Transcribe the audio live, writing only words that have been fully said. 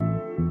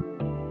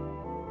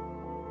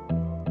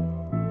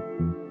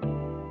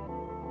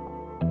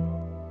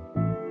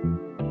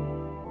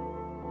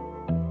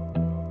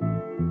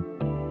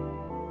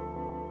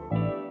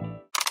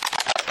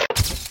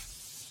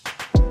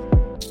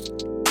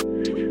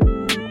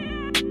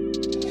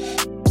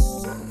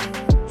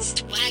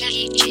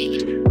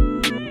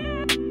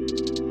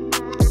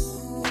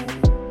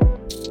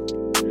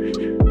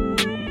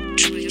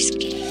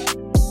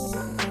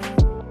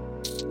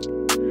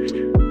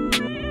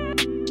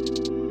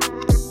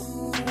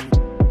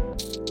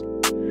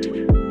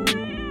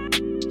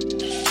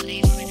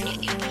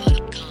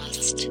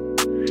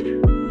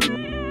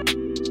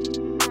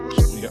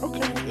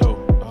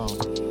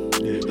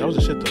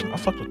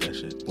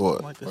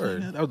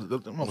That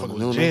motherfucker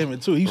was jamming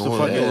too. He used to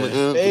fucking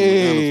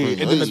hey.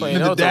 And then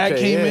the dad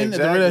came in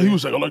and he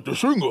was like, I like the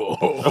single.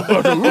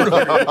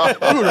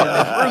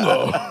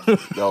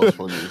 That was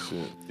funny as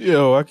shit.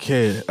 Yo, I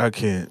can't.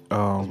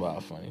 That's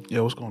wild funny.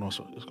 Yo, what's going on?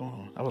 What's going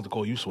on? I want to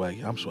call you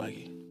Swaggy. I'm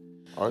Swaggy.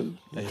 Are you?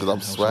 Because I'm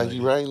swaggy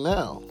right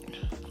now.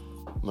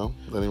 No,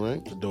 that ain't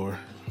right.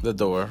 The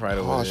door, right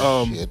away.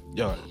 Oh, shit.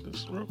 Yo,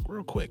 just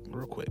real quick.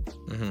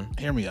 Mm-hmm.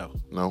 Hear me out.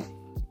 No.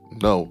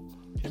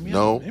 Hear me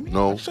No.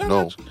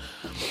 out.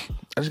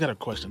 I just got a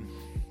question.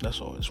 That's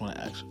all. I just want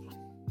to ask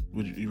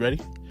you. You ready?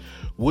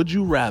 Would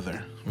you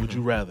rather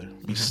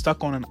be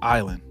stuck on an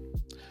island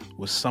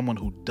with someone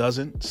who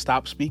doesn't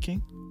stop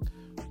speaking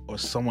or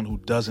someone who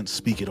doesn't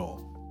speak at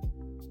all?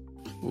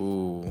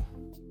 Ooh.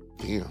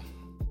 Damn.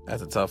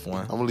 That's a tough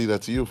one. I'm going to leave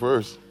that to you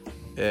first.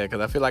 Yeah,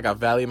 because I feel like I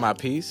value my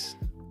peace,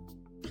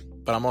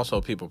 but I'm also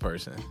a people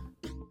person.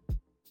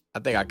 I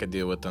think I could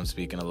deal with them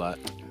speaking a lot.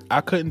 I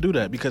couldn't do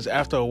that because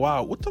after a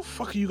while, what the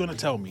fuck are you going to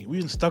tell me?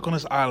 We've been stuck on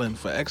this island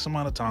for X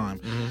amount of time.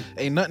 Mm-hmm.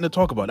 Ain't nothing to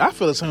talk about. I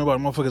feel the same about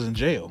motherfuckers in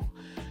jail.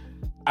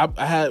 I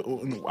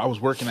was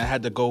working. I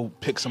had to go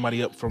pick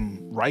somebody up from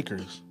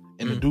Rikers.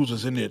 And the dudes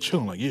was in there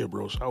chilling like, yeah,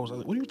 bro. So I was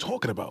like, what are you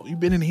talking about? You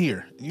been in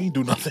here. You ain't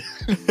do nothing.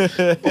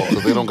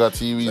 Because they don't got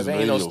TVs so there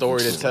ain't no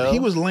story to tell. He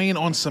was laying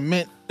on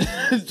cement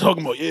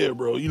talking about, yeah,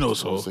 bro. You know,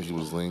 so. He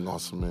was laying on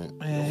cement.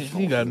 Man,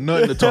 he got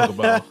nothing to talk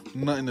about.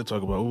 Nothing to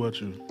talk about. What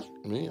about you?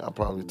 Me? I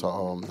probably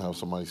have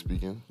somebody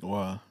speaking.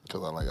 Why?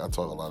 Because I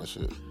talk a lot of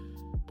shit.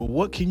 But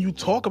what can you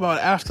talk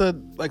about after,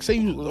 like, say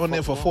you on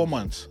there for 4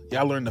 months.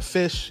 Y'all learn to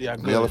fish. Y'all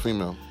good. Male or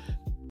female?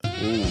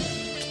 Ooh.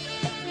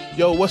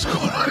 Yo, what's going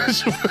on?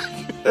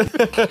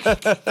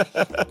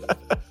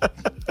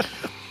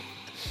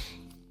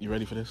 You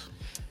ready for this?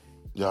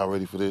 Y'all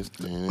ready for this?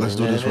 Let's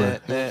do this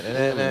right.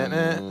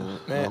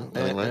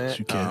 Right?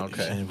 You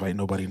can't invite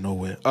nobody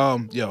nowhere.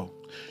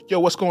 Yo,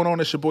 what's going on?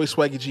 It's your boy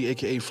Swaggy G,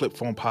 aka Flip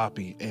Phone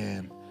Poppy,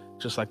 and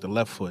just like the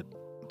left foot,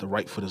 the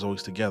right foot is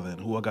always together. And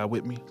who I got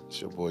with me?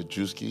 It's your boy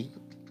Juicy,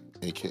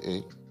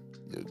 aka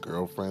your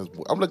girlfriend's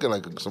boy. I'm looking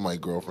like somebody's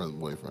girlfriend's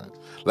boyfriend.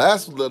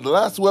 The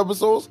last 2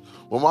 episodes,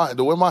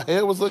 the way my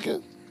hair was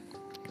looking,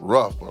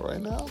 rough, but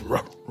right now,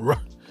 rough.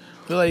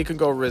 I feel like you can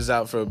go Riz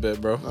out for a bit,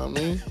 bro. You know what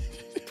I mean?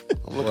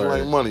 I'm looking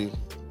like money.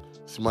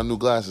 See my new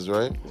glasses,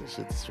 right?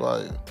 Shit's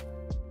fire.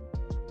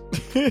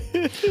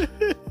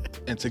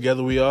 And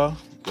together we are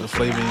the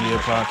Flavor in Your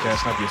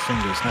Podcast. Snap your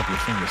fingers, snap your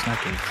fingers,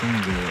 snap your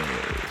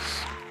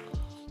fingers.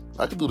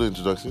 I can do the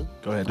introduction.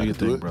 Go ahead, do your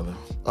thing, brother.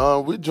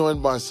 We're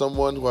joined by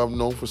someone who I've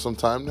known for some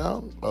time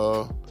now.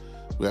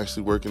 We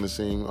actually work in the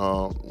same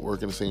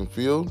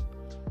field.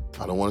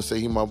 I don't want to say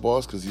he's my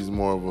boss because he's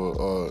my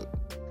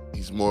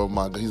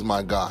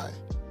guy.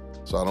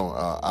 So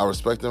I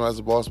respect him as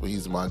a boss, but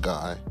he's my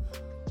guy.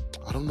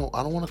 I don't know.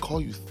 I don't want to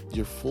call you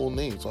your full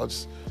name, so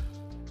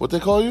what they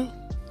call you?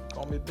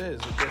 Call me Biz.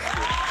 I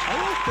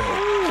like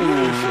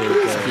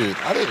that. Shit.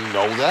 I didn't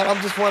know that. I'm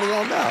just finding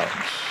out now.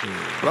 Shit.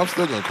 But I'm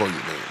still gonna call you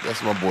name.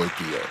 That's my boy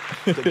Theo.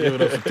 Give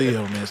it up for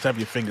Theo, man. Snap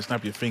your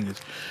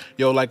fingers.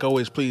 Yo, like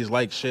always, please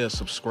like, share,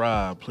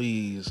 subscribe.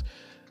 Please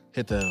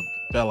hit the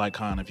bell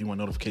icon if you want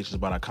notifications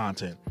about our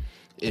content.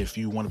 If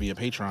you want to be a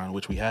Patreon,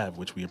 which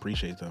we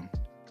appreciate them.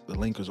 The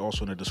link is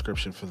also in the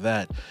description for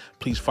that.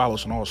 Please follow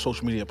us on all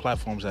social media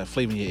platforms at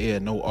Flavor in Your Ear,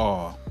 no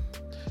R.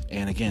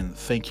 And again,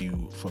 thank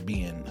you for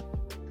being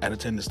at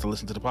attendance to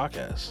listen to the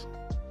podcast.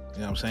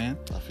 You know what I'm saying?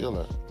 I feel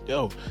that.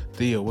 Yo,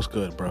 Theo, what's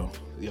good, bro?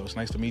 Yo, it's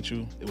nice to meet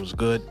you. It was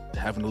good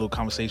having a little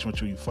conversation with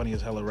you. You funny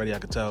as hell already, I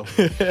could tell.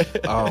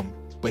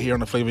 But here on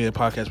the Flavor in Your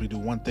Podcast, we do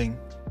one thing.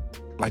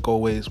 Like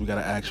always, we got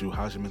to ask you,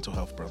 how's your mental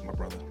health, brother, my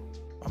brother?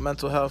 My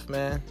mental health,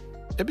 man.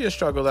 It'd be a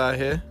struggle out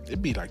here.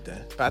 It'd be like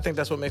that. But I think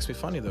that's what makes me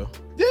funny, though.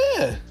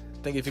 Yeah. I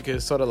think if you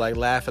could sort of like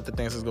laugh at the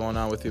things that's going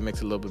on with you, it makes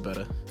it a little bit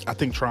better. I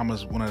think trauma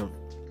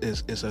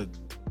is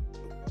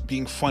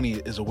being funny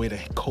is a way to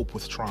cope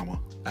with trauma.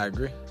 I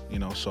agree. You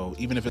know, so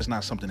even if it's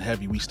not something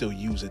heavy, we still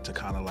use it to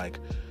kind of like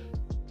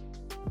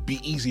be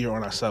easier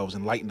on ourselves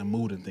and lighten the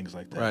mood and things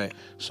like that. Right.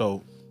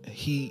 So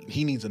he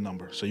needs a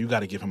number. So you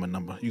got to give him a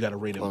number. You got to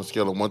rate him on a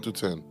scale of 1 through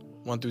 10.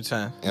 1 through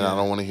 10. And I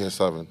don't want to hear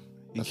 7.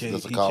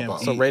 That's a cop out.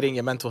 So rating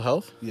your mental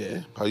health?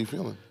 Yeah. How you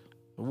feeling?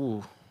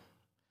 Ooh.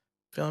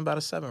 Feeling about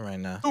a 7 right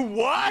now.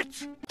 What?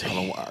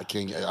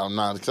 I'm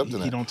not accepting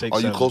that. He don't take Are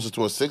you 7. closer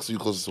to a 6 or are you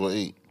closer to an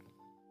 8?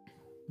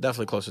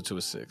 Definitely closer to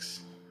a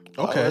 6.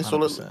 Okay.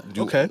 So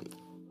okay.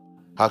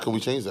 How can we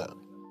change that?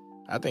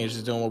 I think it's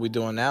just doing what we're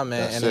doing now,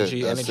 man. That's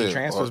energy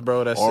transfers,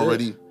 bro. That's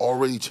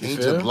already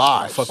changing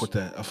lives. I fuck with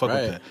that. with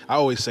that. I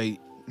always say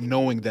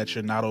knowing that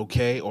you're not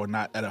okay or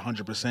not at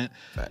 100%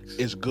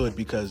 is good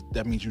because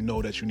that means you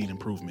know that you need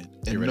improvement.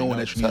 And knowing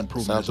that you need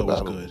improvement is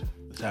always good.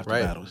 It's half the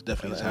battle. It's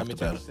definitely half the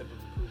battle.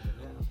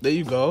 There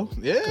you go.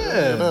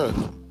 Yeah.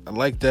 I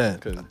like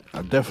that.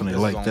 I definitely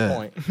like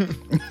that.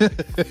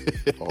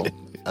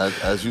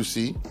 As you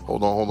see,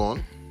 hold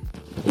on.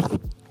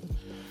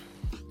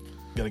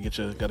 Gotta get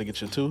your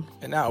 2.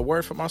 And now a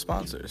word from our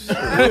sponsors.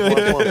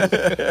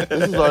 This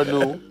is our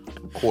new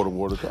quarter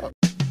water cup.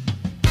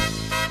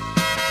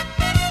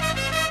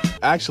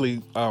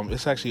 Actually,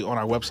 it's actually on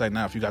our website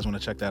now. If you guys want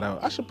to check that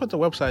out, I should put the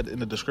website in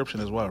the description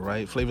as well,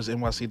 right?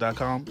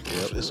 flavorsnyc.com.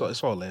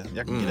 It's all there.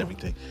 Y'all can get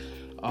everything.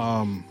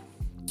 I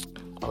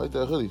like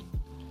that hoodie.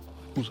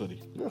 Whose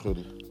hoodie? Your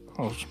hoodie.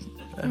 Oh,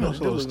 That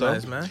looks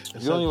nice, man.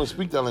 You don't even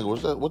speak that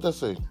language. What that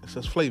say? It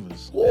says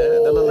flavors. Yeah,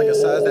 that look like a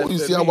size that You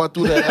fit see how me. I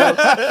threw that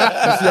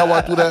alley? You see how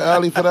I threw that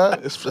alley for that?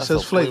 It That's says a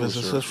flavors.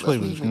 It shirt. says That's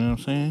flavors. You know what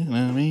I'm saying? You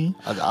know what I mean?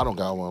 I don't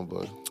got one,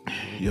 but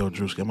Yo,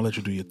 Drewski, I'm gonna let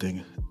you do your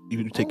thing.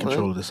 You take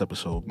control of this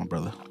episode, my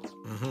brother.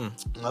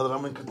 now that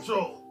I'm in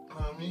control, you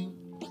know what I mean?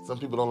 Some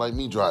people don't like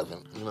me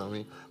driving, you know what I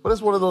mean? But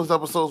it's one of those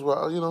episodes where,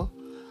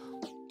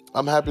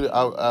 I'm happy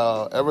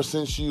that ever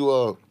since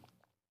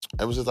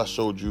I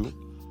showed you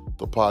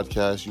the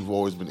podcast, you've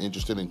always been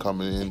interested in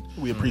coming in.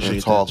 We appreciate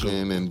and that,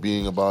 talking and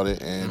being about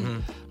it.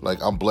 And like,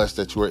 I'm blessed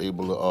that you were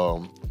able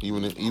to,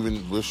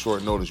 even with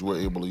short notice, you were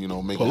able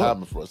to, make it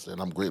happen for us.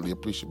 And I'm greatly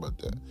appreciative about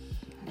that.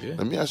 Yeah.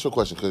 Let me ask you a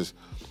question, because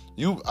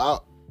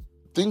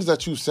things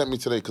that you sent me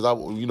today, because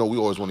we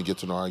always want to get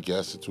to know our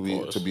guests to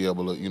be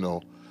able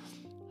to,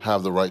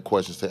 have the right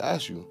questions to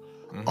ask you.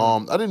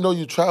 I didn't know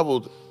you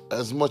traveled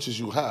as much as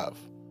you have.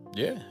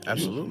 Yeah,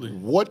 absolutely.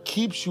 What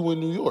keeps you in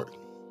New York?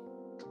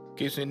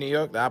 Keeps me in New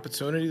York, the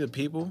opportunity, the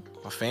people,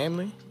 my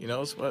family.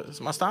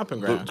 It's my stomping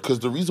ground. Because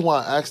the reason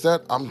why I asked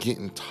that, I'm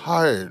getting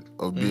tired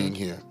of being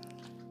here.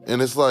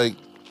 And it's like,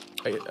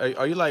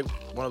 Are you like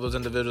one of those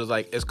individuals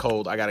like, it's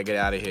cold, I gotta get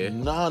out of here?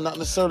 nah, not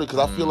necessarily, because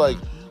I feel like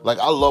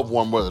I love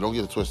warm weather. Don't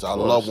get it twisted. I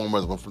love warm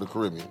weather. I'm from the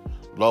Caribbean.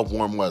 Love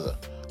warm weather.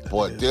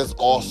 But there's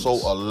also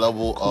a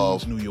level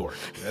of New York.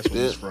 That's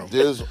where it's from.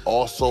 There's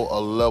also a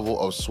level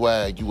of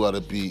swag you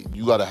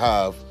gotta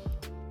have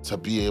to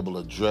be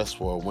able to dress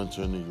for a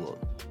winter in New York.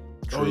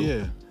 Oh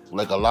yeah.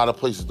 Like, a lot of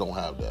places don't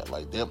have that.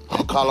 Like, them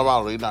in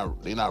Colorado,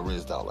 they not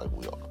rizzed out like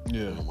we are.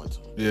 Yeah. In the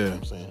winter. Yeah. You know what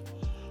I'm saying?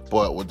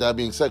 But with that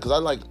being said,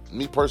 because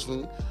me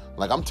personally,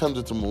 I'm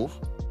tempted to move.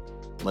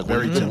 Like,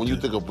 Very when you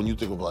think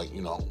of like,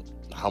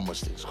 how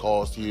much things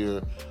cost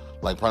here.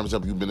 Like, prime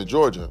example, you've been to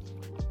Georgia.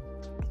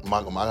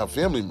 I have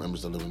family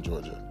members that live in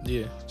Georgia.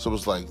 Yeah. So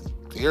it's like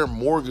their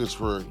mortgage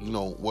for,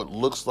 what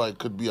looks like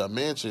could be a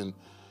mansion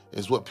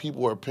is what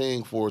people are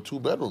paying for a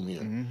 2-bedroom here.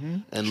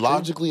 And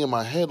logically in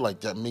my head, like,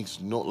 that makes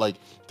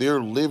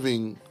they're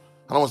living,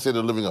 I don't want to say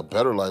they're living a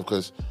better life,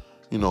 because,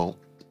 you don't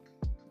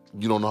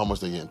know how much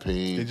they're getting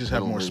paid. They just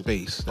have more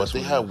space. But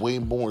they have way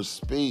more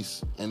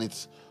space, and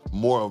it's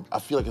more, I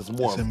feel like it's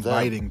more It's of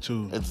inviting them.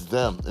 too. It's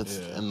them.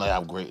 And they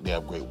have great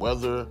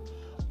weather.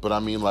 But I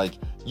mean, like,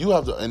 you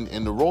have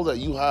in the role that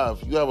you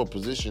have a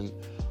position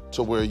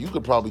to where you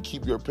could probably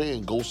keep your pay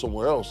and go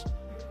somewhere else.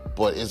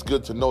 But it's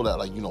good to know that,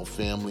 like,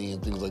 family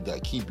and things like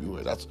that keep you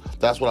here.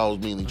 That's what I was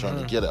mainly trying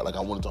to get at. Like,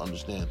 I wanted to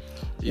understand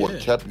what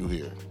kept you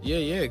here. Yeah,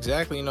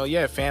 exactly.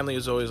 Family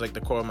is always like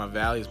the core of my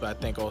values, but I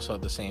think also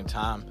at the same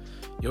time,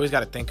 you always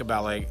got to think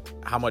about like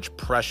how much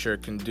pressure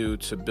can do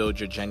to build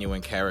your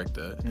genuine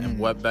character, and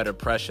what better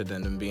pressure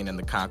than being in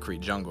the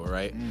concrete jungle,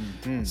 right?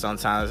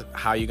 Sometimes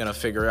how you gonna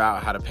figure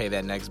out how to pay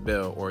that next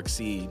bill or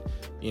exceed,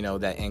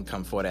 that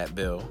income for that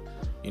bill.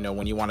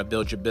 When you want to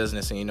build your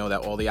business and you know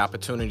that all the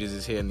opportunities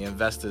is here and the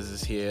investors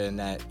is here, and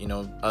that,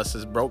 us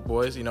as broke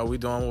boys, we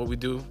doing what we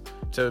do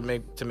to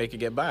make it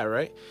get by,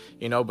 right?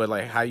 But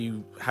like how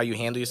you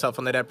handle yourself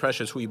under that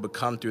pressure is who you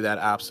become through that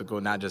obstacle,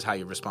 not just how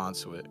you respond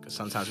to it. Because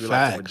sometimes we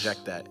like to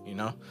reject that,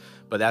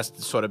 But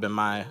that's sort of been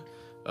my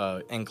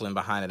inkling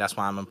behind it. That's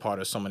why I'm a part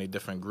of so many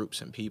different groups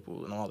and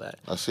people and all that.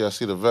 I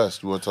see the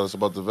vest. You want to tell us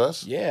about the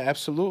vest? Yeah,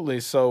 absolutely.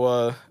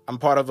 So I'm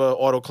part of an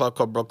auto club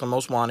called Brooklyn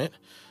Most Wanted.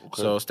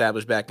 Okay. So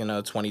established back in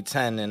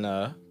 2010,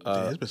 and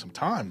it's been some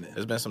time then.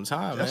 It's been some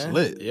time, That's man.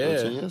 lit. Yeah,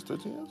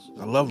 13 years.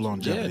 I love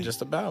longevity. Yeah,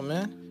 just about,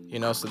 man.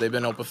 So they've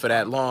been open for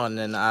that long.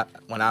 And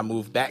when I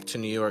moved back to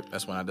New York,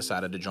 that's when I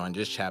decided to join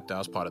this chapter. I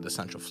was part of the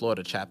Central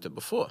Florida chapter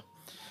before,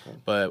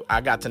 but I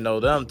got to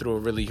know them through a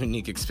really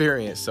unique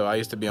experience. So I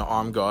used to be an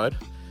armed guard.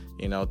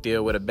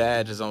 Theo with a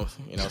badge is on,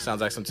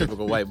 sounds like some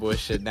typical white boy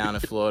shit down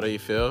in Florida, you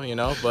feel,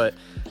 But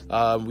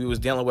we was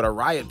dealing with a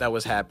riot that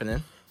was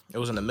happening. It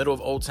was in the middle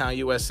of Old Town,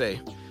 USA.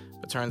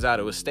 But turns out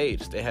it was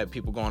staged. They had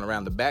people going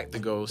around the back to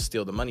go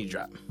steal the money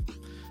drop.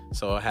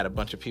 So I had a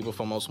bunch of people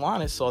from Most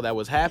Wanted saw that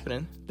was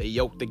happening. They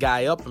yoked the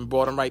guy up and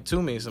brought him right to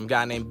me. Some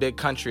guy named Big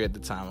Country at the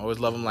time. I always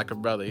love him like a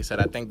brother. He said,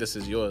 "I think this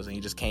is yours." And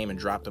he just came and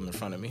dropped him in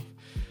front of me.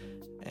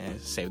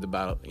 And saved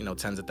about,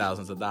 tens of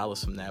thousands of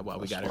dollars from that while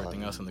we got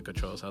everything else under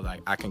control. So I was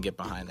like, I can get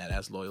behind that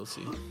as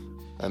loyalty.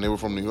 And they were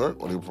from New York,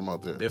 or they were from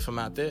out there? They're from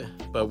out there.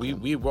 But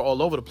we were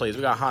all over the place.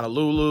 We got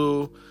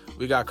Honolulu.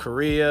 We got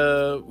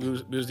Korea.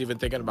 We was even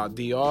thinking about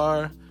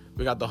DR.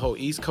 We got the whole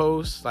East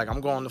Coast. Like,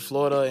 I'm going to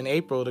Florida in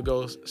April to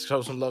go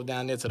show some love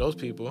down there to those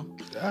people.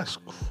 That's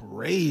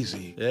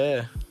crazy.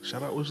 Yeah.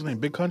 Shout out, what's his name?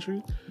 Big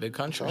Country? Big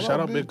Country. Shout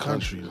out Big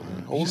Country.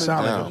 He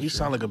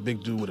sound like a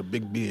big dude with a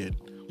big beard.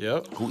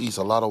 Yep. Who eats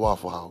a lot of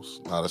Waffle House.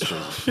 Nah, that's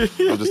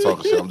crazy. I'm just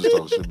talking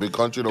shit. Big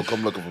Country, don't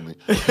come looking for me.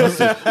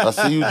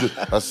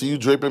 I see you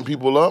draping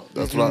people up.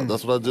 That's what I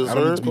just I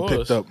don't heard. need to be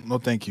picked up. No,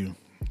 thank you.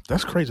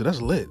 That's crazy.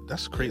 That's lit.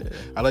 That's crazy. Yeah.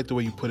 I like the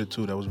way you put it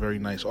too. That was very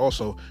nice.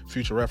 Also,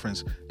 future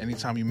reference.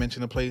 Anytime you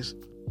mention a place,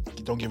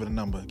 don't give it a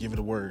number. Give it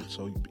a word.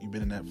 So you've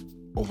been in that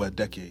over a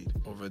decade.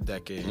 Over a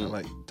decade. I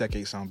like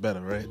decade sound better,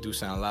 right? It do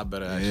sound a lot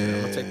better, actually.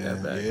 I'm going to take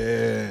that back.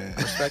 Yeah.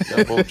 Respect Y'all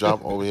that. both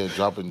drop over here,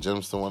 dropping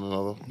gems to one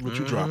another. What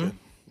you dropping?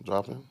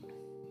 Dropping.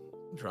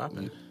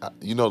 Dropping.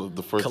 You know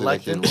the first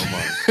Collecting. thing that came to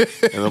my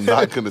mind, and I'm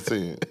not gonna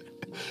say it.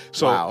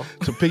 So Wow.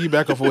 to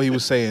piggyback off what he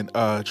was saying,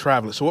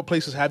 traveling. So what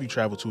places have you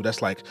traveled to?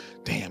 That's like,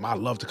 damn, I'd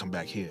love to come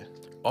back here.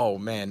 Oh,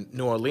 man.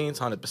 New Orleans,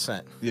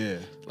 100%. Yeah.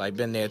 Like,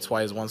 been there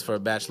twice, once for a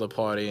bachelor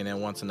party, and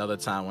then once another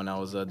time when I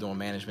was doing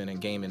management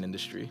and gaming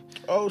industry.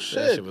 Oh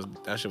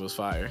That shit was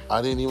fire.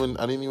 I didn't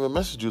even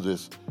message you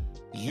this.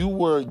 You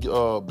were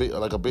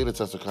like a beta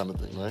tester kind of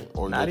thing, right?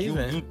 Or Not like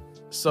even.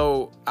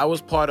 So I was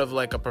part of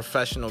like a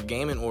professional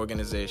gaming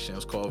organization. It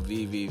was called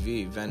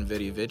VVV, Ven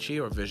Vidi Vici,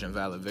 or Vision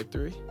Valor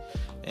Victory.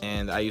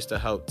 And I used to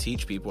help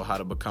teach people how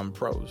to become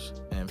pros.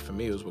 And for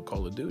me, it was with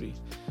Call of Duty.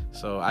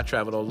 So I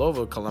traveled all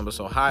over Columbus,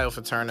 Ohio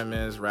for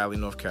tournaments, Raleigh,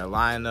 North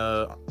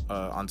Carolina,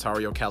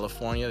 Ontario,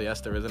 California.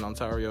 Yes, there is an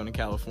Ontario in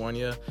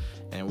California.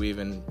 And we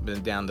even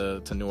been down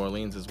to New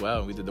Orleans as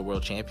well. We did the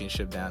World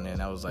Championship down there,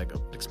 and that was like an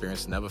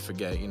experience to never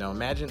forget. You know,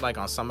 imagine like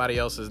on somebody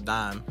else's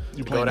dime,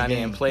 you go down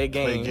there and play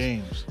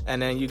games.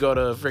 And then you go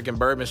to freaking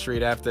Bourbon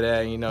Street after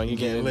that, you know, you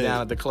get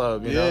down at the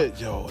club, you know?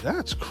 Yo,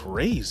 that's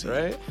crazy.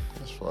 Right?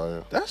 That's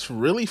fire. That's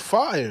really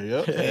fire,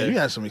 yo. Man, you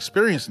had some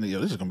experience in it.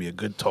 Yo, this is going to be a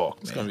good talk,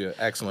 man. It's going to be an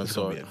excellent It's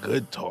talk. going to be a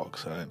good talk,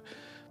 son.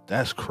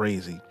 That's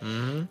crazy.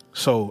 Mm-hmm.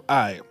 So, all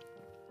right.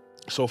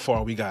 So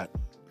far, we got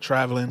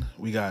traveling.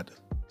 We got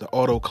the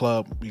auto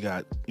club. We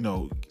got, you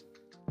know,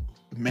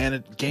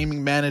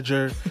 gaming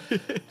manager.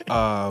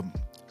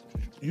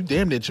 You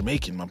damn near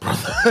Jamaican, my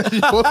brother.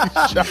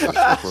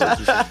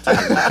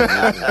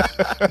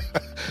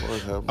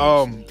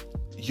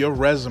 Your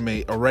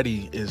resume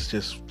already is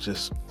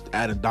just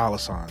adding dollar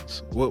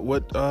signs.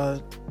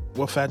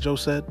 What Fat Joe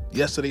said?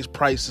 Yesterday's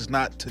price is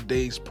not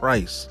today's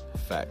price.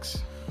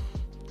 Facts.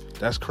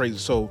 That's crazy.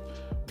 So,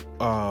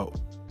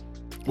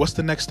 what's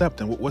the next step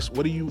then? What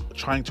are you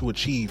trying to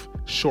achieve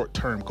short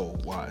term goal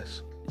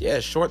wise? Yeah,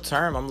 short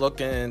term, I'm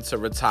looking to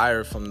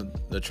retire from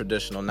the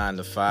traditional 9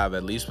 to 5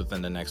 at least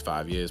within the next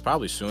 5 years,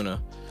 probably sooner.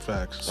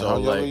 Facts. So how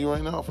young are you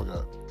right now? I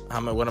forgot.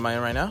 What am I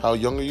in right now? How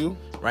young are you?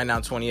 Right now,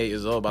 I'm 28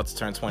 years old, about to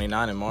turn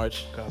 29 in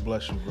March. God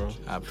bless you, bro.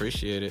 I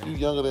appreciate it. You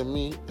younger than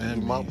me, and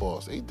you me. my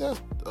boss. Ain't that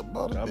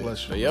about it? God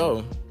bless you. But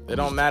yo, it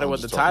don't matter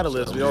what the title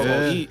is. We all yeah,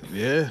 gonna eat.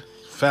 yeah.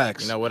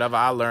 Facts. You know, whatever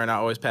I learn, I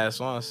always pass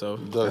on. So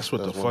That's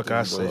what the one fuck thing I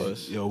he say.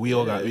 does. Yo, we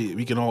all got.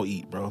 We can all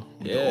eat, bro.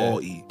 We can Yeah.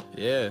 all eat.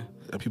 yeah,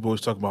 And people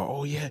always talk about,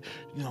 oh yeah,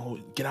 you know,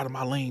 get out of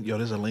my lane. Yo,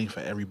 there's a lane for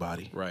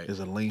everybody. Right. There's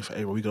a lane for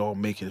everybody. We can all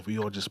make it if we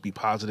all just be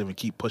positive and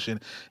keep pushing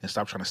and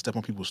stop trying to step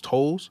on people's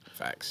toes.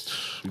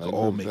 facts. We I can agree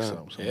all with make that.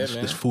 something. So Yeah, there's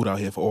man. food out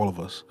here for all of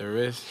us. There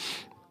is.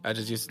 I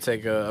just used to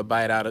take a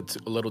bite out of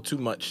a little too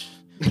much.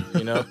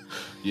 You know.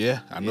 Yeah,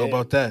 I know Yeah.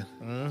 about that.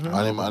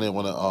 I didn't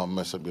want to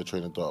mess up your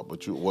train of thought,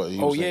 but what?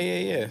 You Oh was yeah,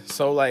 saying? yeah.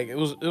 So like it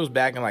was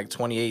back in like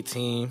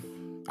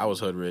 2018. I was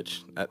hood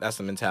rich. That's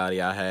the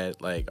mentality I had.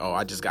 Like, oh,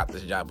 I just got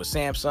this job with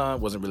Samsung.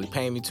 Wasn't really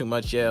paying me too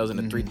much. Yeah, I was in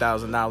a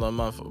 $3,000 a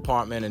month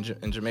apartment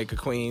in Jamaica,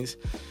 Queens.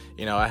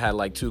 You know, I had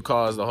like 2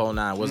 cars, the whole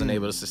nine. Wasn't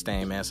able to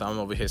sustain, man. So I'm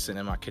over here sitting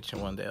in my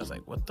kitchen one day. I was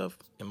like, what the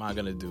am I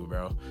gonna do,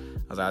 bro?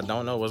 I was like, I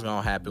don't know what's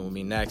gonna happen with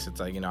me next. It's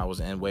like, you know, I was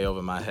in way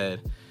over my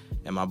head.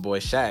 And my boy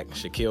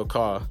Shaquille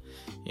Carr,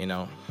 you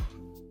know,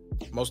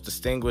 most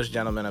distinguished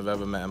gentleman I've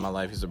ever met in my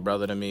life. He's a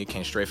brother to me.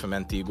 Came straight from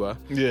Antigua.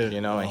 Yeah.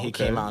 You know, and he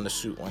okay. came out in a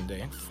suit one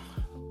day.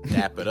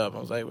 Dap it up. I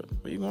was like, what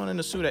are you going in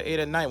the suit at 8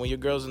 at night when your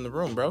girl's in the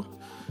room, bro?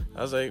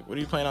 I was like, what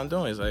are you planning on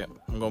doing? He's like,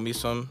 I'm going to meet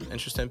some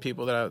interesting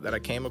people that I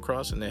came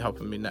across, and they're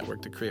helping me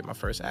network to create my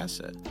first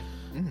asset.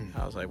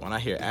 I was like, when I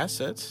hear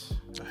assets,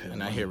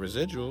 and I hear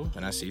residual,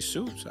 and I see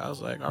suits, I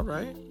was like, all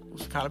right,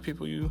 what's the kind of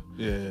people you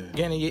Yeah.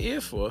 getting in your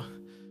ear for?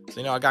 So,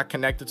 you know, I got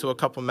connected to a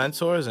couple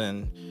mentors,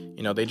 and,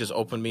 you know, they just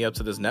opened me up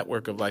to this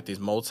network of like these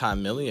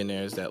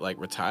multi-millionaires that like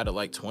retired at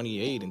like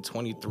 28 and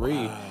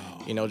 23,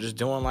 you know, just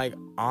doing like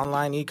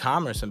online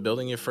e-commerce and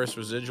building your first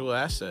residual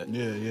asset.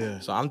 Yeah, yeah.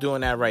 So I'm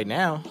doing that right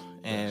now.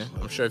 And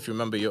I'm sure if you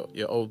remember your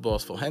old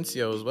boss,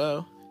 Fulgencio, as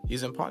well,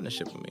 he's in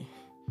partnership with me.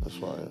 That's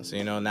fire. So,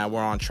 you know, now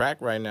we're on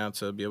track right now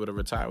to be able to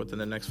retire within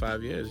the next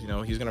 5 years. You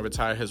know, he's going to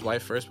retire his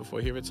wife first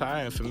before he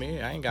retires. And for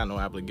me, I ain't got no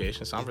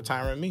obligation, so I'm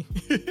retiring me.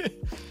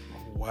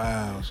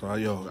 Wow. So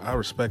I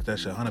respect that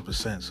shit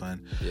 100%,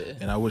 son. Yeah.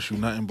 And I wish you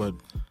nothing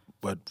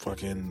but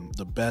fucking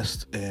the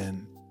best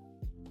and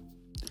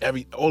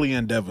all your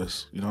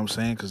endeavors. You know what I'm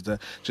saying? Because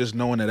just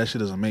knowing that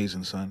shit is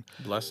amazing, son.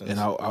 Blessings. And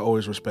I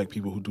always respect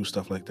people who do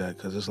stuff like that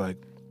because it's like,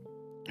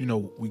 you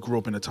know, we grew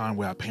up in a time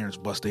where our parents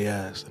bust their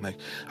ass and like,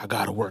 I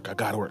gotta work.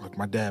 Like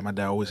my dad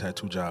always had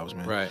 2 jobs,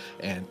 man. Right.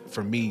 And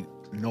for me,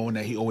 knowing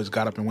that he always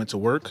got up and went to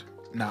work,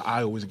 now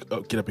I always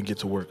get up and get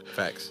to work.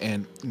 Facts.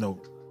 And, you know,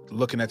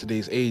 looking at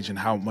today's age and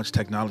how much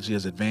technology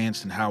has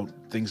advanced and how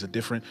things are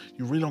different,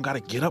 you really don't got to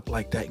get up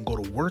like that and go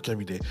to work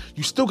every day.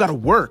 You still got to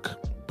work,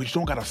 but you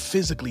don't got to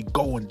physically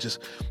go and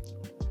just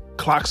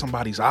clock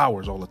somebody's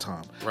hours all the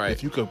time. Right.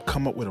 If you could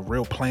come up with a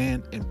real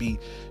plan and be,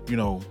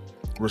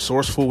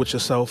 resourceful with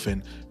yourself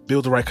and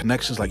build the right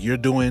connections like you're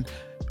doing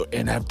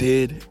and have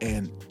did,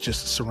 and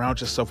just surround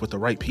yourself with the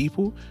right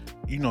people,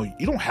 you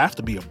don't have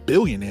to be a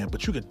billionaire,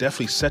 but you could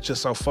definitely set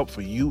yourself up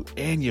for you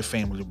and your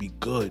family to be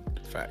good.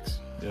 Facts.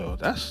 Yo,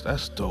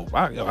 that's dope.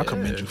 I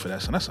commend you for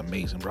that, son. That's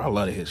amazing, bro. I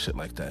love to hear shit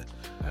like that.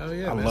 Hell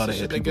yeah, I man. love to Shit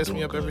hear that people gets me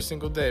doing up good. every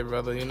single day,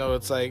 brother.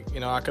 It's like,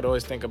 I could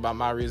always think about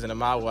my reason and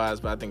my whys,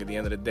 but I think at the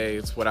end of the day,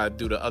 it's what I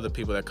do to other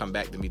people that come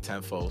back to me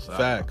tenfold. So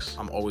Facts.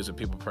 I'm always a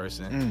people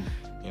person.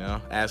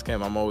 Ask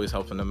him. I'm always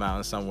helping them out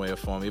in some way or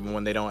form. Even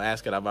when they don't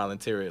ask it, I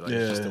volunteer it. Like,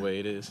 it's just the way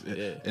it is.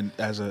 Yeah. And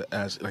as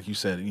like you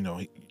said,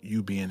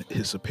 you being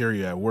his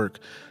superior at work,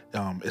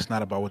 it's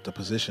not about what the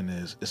position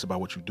is, it's about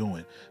what you're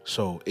doing.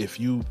 So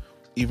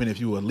even if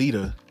you're a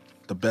leader,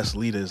 the best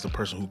leader is the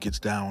person who gets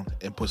down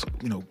and puts,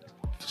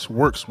 just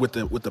works with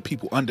the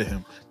people under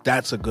him.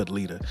 That's a good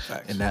leader.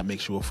 Facts. And that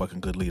makes you a fucking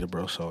good leader,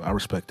 bro. So I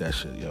respect that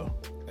shit, yo.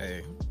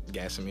 Hey,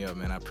 gassing me up,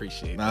 man. I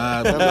appreciate it.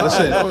 Nah,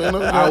 listen,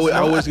 I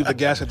always leave the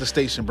gas at the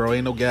station, bro.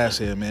 Ain't no gas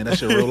here, man. That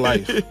shit real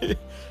life.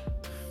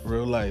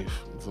 Real life.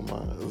 It's a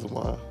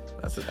mine.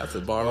 That's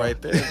a bar right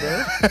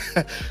there,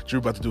 bro. Drew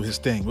about to do his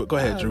thing. Go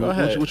ahead, Drew. Go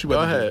ahead. What you Go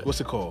about to ahead. do?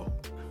 What's it called?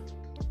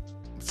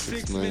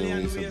 6 million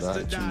ways to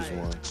die.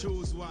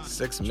 Choose one.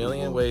 6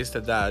 million ways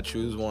to die.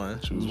 Choose one.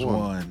 Choose Choose one.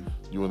 one.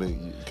 You want to?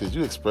 Because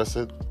you express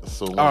it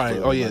so much. All right.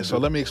 better Oh than yeah. I So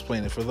do. let me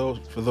explain it for those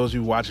of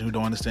you watching who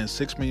don't understand.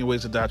 6 Million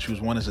Ways to Die.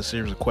 Choose One is a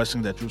series of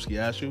questions that Drewski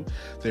asks you.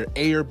 They're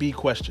A or B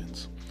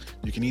questions.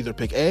 You can either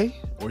pick A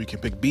or you can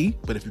pick B.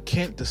 But if you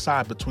can't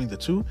decide between the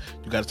two,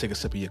 you got to take a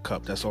sip of your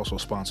cup. That's also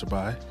sponsored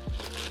by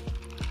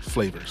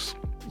Flavors.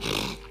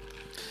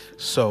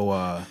 So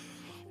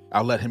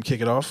I'll let him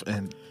kick it off,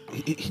 and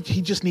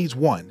he just needs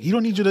one. He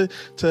don't need you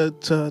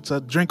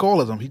to drink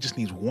all of them. He just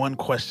needs one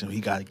question.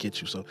 He got to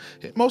get you. So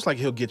most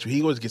likely he'll get you.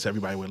 He always gets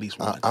everybody with at least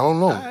one. I don't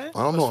know. right,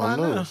 I don't know. let's I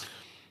find know. out.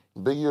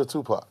 Biggie or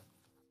Tupac?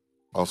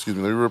 Oh, excuse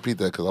me. Let me repeat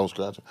that because I was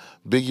scratching.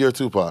 Biggie or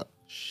Tupac?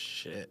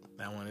 Shit,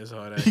 that one is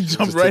hard. He Actually.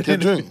 jumped Just right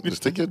take your in. drink.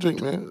 Just take your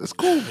drink, man. It's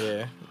cool.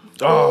 Yeah.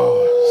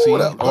 Oh, see,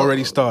 What up?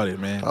 already started,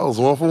 man. That was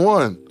 1 for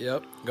 1.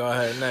 Yep. Go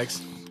ahead.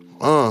 Next.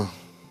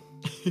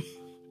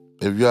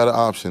 If you had an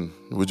option,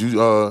 would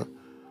you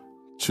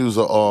choose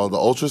the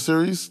Ultra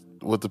series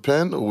with the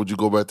pen, or would you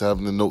go back to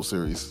having the Note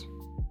series?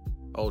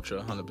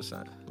 Ultra,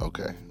 100%.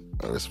 Okay,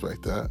 I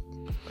respect that.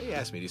 Why you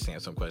ask me these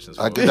some questions?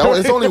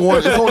 It's only one.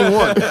 It's only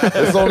one.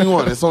 It's only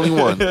one. It's only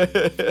one.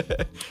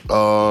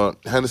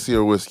 Hennessy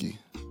or whiskey?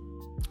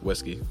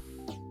 Whiskey.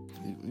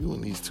 You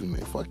and these two,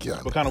 man. Fuck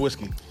yeah. What kind of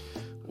whiskey?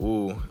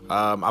 Ooh,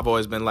 I've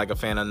always been like a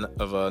fan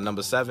of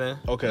number 7.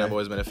 Okay. And I've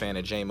always been a fan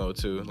of JMO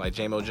too, like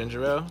JMO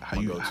Ginger Ale. How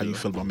you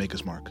feel about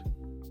Maker's Mark?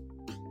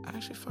 I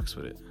actually fucks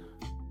with it.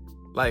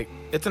 Like,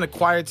 it's an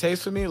acquired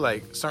taste for me.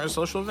 Like certain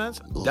social events,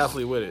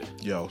 definitely with it.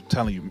 Yo,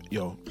 telling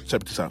you,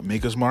 check this out.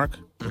 Maker's Mark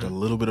with a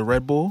little bit of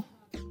Red Bull.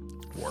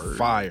 Word.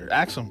 Fire.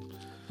 Ask him.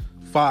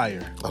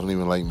 Fire. I don't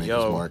even like Maker's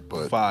Yo, Mark,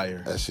 but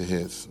Fire. that shit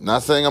hits.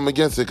 Not saying I'm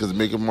against it, because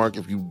Maker's Mark,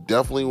 if you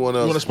definitely want You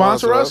want to to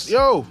sponsor us?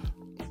 Yo.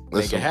 Make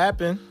listen, it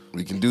happen.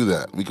 we can do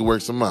that. We can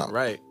work some out.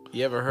 Right.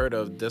 You ever heard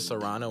of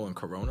Disaronno and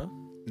Corona?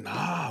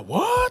 Nah,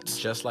 what?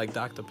 Just like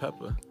Dr.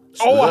 Pepper.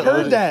 Oh, I that heard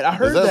really- that. I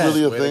heard is that that.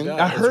 really a Swear to thing? God,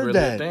 I it's heard really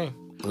that. a thing.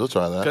 We'll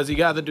try that. Because you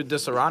got to do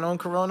Disaronno and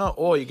Corona,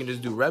 or you can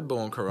just do Red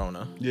Bull and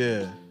Corona.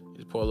 Yeah. You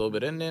just pour a little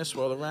bit in there,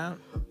 swirl around,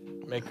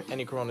 make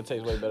any Corona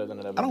taste way better than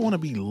it ever. I don't want to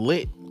be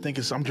lit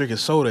thinking I'm drinking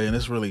soda and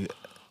it's really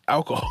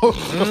alcohol.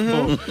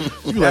 You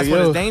That's like, when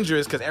yo. it's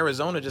dangerous, because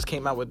Arizona just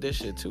came out with this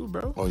shit too,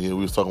 bro. Oh yeah, we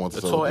was talking about The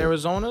this. tall other day.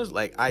 Arizonas,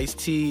 like iced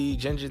tea,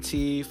 ginger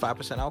tea,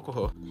 5%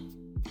 alcohol.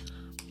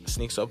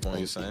 Sneaks up on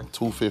you, son.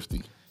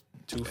 250.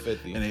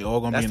 250. And they all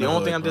gonna That's be in the the only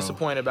hood, thing I'm bro.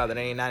 disappointed about. That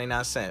ain't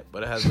 99 cents,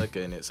 but it has liquor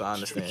in it, so I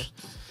understand.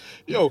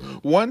 Yo,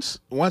 once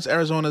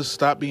Arizona's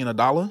stopped being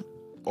 $1,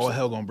 all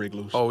hell gonna break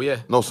loose. Oh yeah,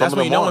 No, some that's of when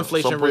them you know are.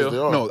 inflation Some places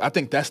real. they are. No, I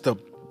think that's the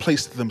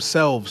place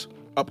themselves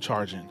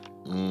upcharging,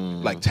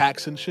 like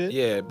tax and shit.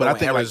 Yeah, but I when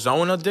think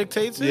Arizona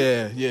dictates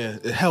it. yeah,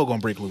 hell gonna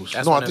break loose.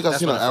 That's No, I when think it- I that's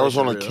seen an when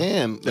inflation Arizona real.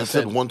 can that That's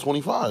said it.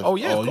 125. Oh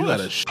yeah, Oh, of you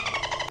course.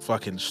 gotta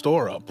fucking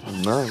store up.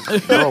 No,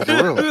 for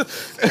real.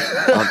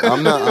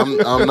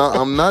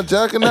 I'm not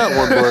jacking that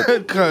one,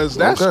 but Cause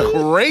that's Okay.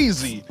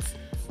 crazy.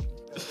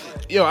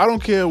 Yo, I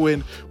don't care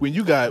when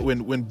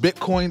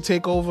Bitcoin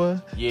take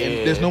over Yeah.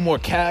 and there's no more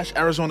cash,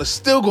 Arizona's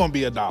still gonna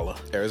be $1.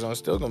 Arizona's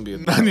still gonna be a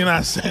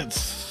 99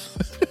 cents.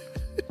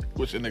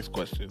 What's your next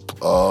question?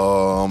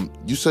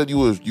 you said you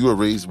were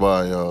raised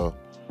by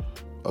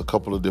a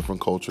couple of different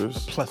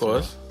cultures. of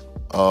course.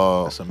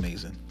 That's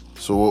amazing.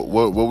 So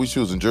what we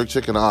choosing? Jerk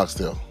chicken or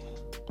oxtail?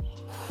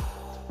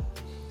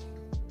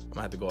 I'm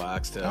gonna have to go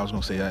oxtail. I was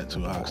gonna say that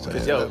too, oxtail.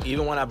 Cause yo,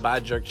 even when I buy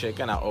jerk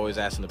chicken, I always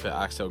ask them to put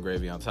oxtail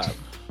gravy on top.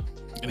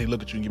 And they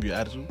look at you and give you an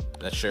attitude.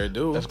 That sure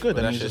do. That's good.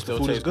 But That means shit the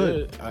food is tastes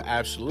good.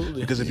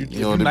 Absolutely. Because if You know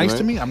you're what they be nice to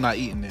like? me, I'm not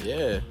eating it.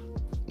 yeah.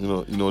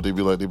 You know what they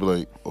be like? They be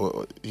like,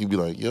 or he'd be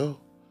like, yo,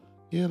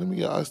 yeah, let me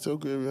get oxtail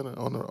gravy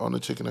on the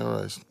chicken and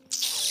rice.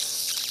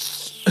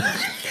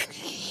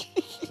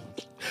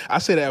 I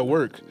say that at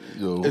work.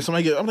 Yo. If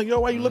somebody I'm like, yo,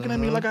 why you looking at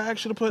me like I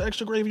asked you to put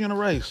extra gravy on the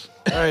rice?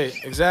 Right,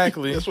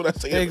 exactly. That's what I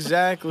say.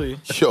 Exactly.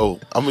 Yo,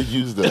 I'm gonna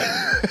use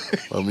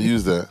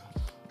that.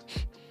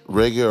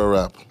 Reggae or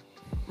rap?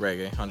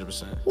 Reggae,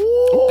 100%.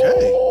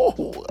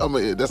 Okay. I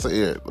mean, that's an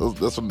air.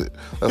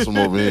 That's from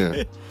over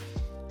here.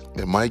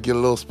 It might get a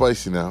little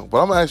spicy now,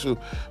 but I'm gonna ask you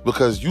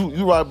because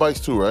you ride bikes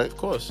too, right? Of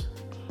course.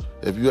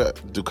 If you had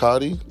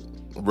Ducati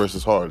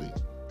versus Harley,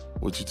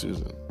 what you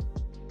choosing?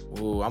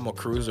 Ooh, I'm a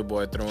cruiser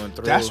boy through and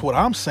through. That's what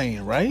I'm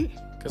saying, right?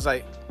 Cause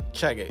like,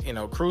 check it. You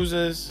know,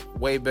 cruisers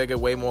way bigger,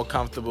 way more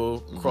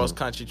comfortable. Cross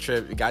country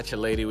trip, you got your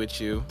lady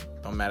with you,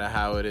 no matter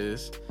how it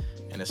is.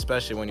 And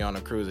especially when you're on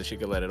a cruiser, she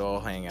could let it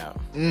all hang out.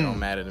 It don't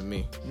matter to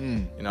me. You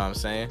know what I'm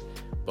saying?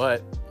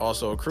 But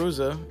also a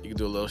cruiser, you can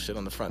do a little shit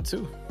on the front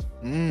too.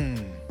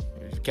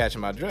 You're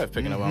catching my drift,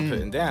 picking up what I'm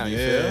putting down. You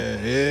feel?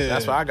 Yeah.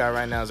 That's what I got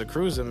right now as a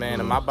cruiser, man.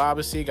 And my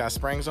bobber seat got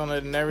springs on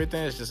it and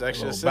everything. It's just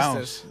extra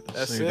assistance. Bounce.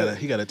 That's So it.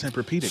 he got a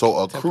Tempur-Pedic. So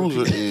a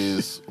cruiser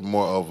is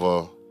more of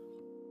a.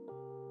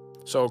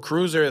 So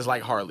cruiser is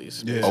like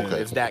Harleys. Yeah. Okay.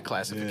 It's that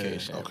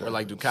classification. Yeah, okay. Or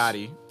like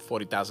Ducati,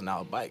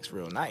 $40,000 bikes,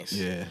 real nice.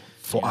 yeah,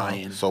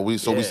 flying. So we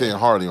Yeah. saying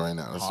Harley right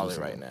now. That's Harley what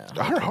I'm right saying.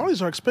 now. I heard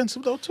Harleys are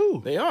expensive though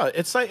too. They are.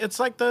 It's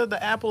like the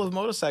Apple of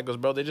motorcycles,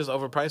 bro. They just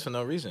overpriced for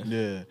no reason.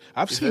 Yeah,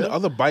 I've seen feel?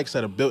 other bikes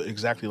that are built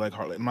exactly like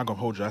Harley. I'm not gonna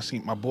hold you. I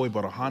seen my boy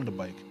bought a Honda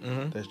bike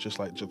that's just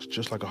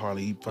like a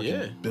Harley. He fucking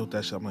Yeah. built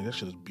that shit. I'm like, that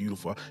shit is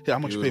beautiful. Yeah, how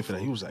much you pay for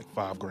that? He was like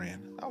 $5,000.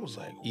 I was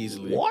like,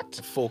 Easily. What?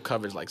 Full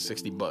coverage like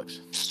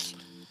 $60.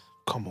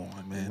 Come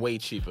on, man. Way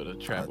cheaper to I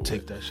travel.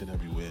 take with. that shit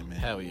everywhere, man.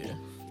 Hell yeah.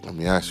 Let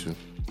me ask you: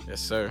 Yes,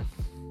 sir.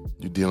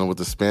 you dealing with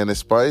the Spanish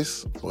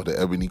Spice or the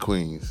Ebony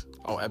Queens?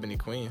 Oh, Ebony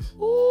Queens.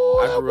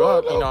 I grew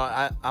up, you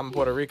know, I'm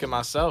Puerto Rican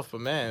myself, but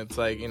man, it's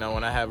like, you know,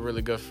 when I have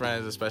really good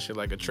friends, especially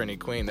like a Trini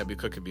Queen that be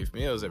cooking beef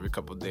meals every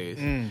couple of days,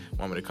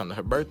 want me to come to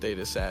her birthday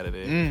this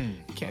Saturday,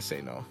 can't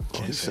say no.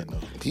 Can't say no.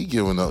 He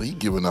giving out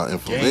Game.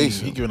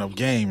 information. He giving up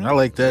game. I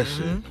like that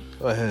shit.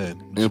 Go ahead.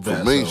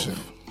 Information.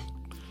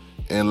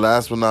 And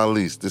last but not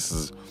least, this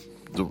is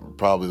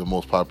probably the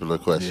most popular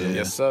question: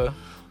 Yes, sir.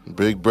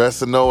 big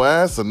breasts and no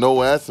ass, or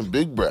no ass and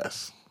big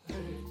breasts?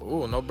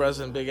 Ooh, no breasts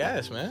and big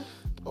ass, man.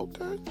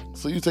 Okay,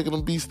 so you taking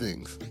them beast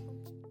things?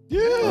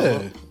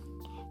 Yeah.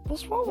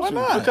 What's wrong Why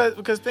with you? not?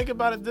 Because think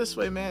about it this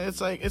way, man. It's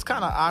like, it's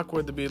kind of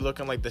awkward to be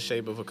looking like the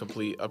shape of a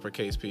complete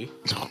uppercase P.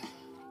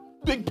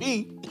 Big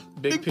P.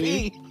 Big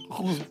P.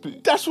 Who's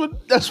big? That's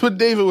what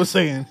David was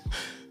saying.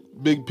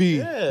 Big P.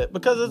 Yeah,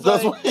 because it's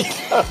That's like, what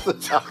he got to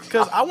talk.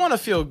 because I want to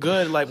feel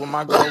good, like when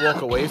my girl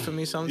walk away from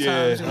me sometimes,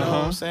 Yeah, you know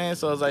what I'm saying?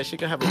 So it's like, she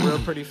can have a real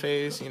pretty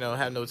face, you know,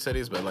 have no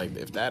titties, but like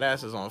if that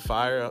ass is on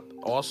fire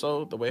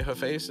also, the way her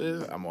face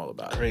is, I'm all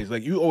about it. Crazy.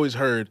 Like you always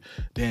heard,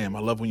 damn,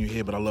 I love when you're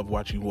here, but I love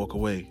watching you walk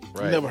away.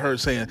 You Right. never heard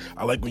saying,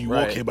 I like when you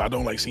walk Right. here, but I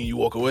don't like seeing you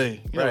walk away.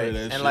 You never Right. heard that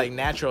And shit. like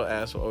natural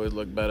ass will always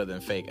look better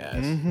than fake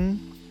ass.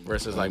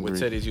 Versus like with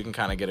titties, you can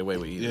kind of get away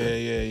with either.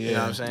 Yeah. You know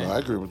what I'm saying? No, I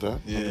agree with that.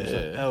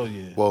 Yeah. Hell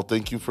yeah. Well,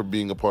 thank you for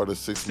being a part of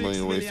 6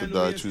 Million Ways to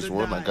Die. Choose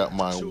one. I got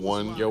my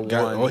one. Your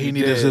Got, one. all he you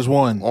needed is did. his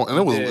one. Oh, and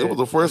it was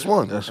the first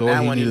one. That's all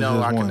That he one, you needed is know,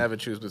 his I can one. never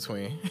choose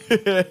between.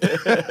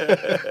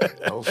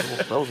 That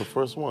was the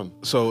first one.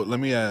 So let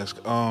me ask.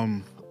 We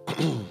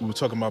were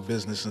talking about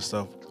business and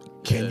stuff.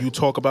 Can Yeah. you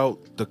talk about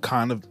the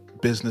kind of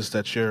business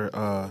that you're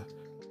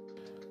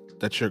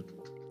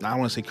I don't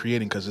want to say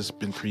creating because it's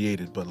been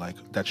created, but like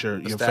that you're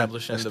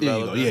Establishing, there you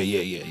go. developing.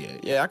 Yeah.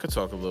 Yeah, I could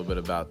talk a little bit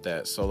about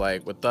that. So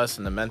like with us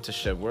in the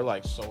mentorship, we're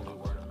like solely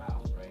word of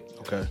mouth, right?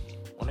 Okay.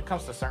 When it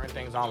comes to certain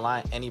things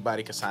online,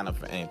 anybody can sign up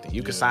for anything.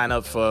 You can sign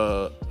up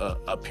for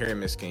a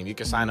pyramid scheme. You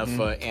can sign up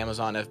for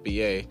Amazon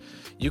FBA.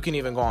 You can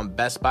even go on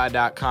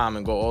bestbuy.com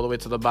and go all the way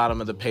to the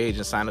bottom of the page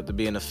and sign up to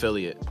be an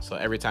affiliate. So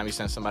every time you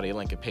send somebody a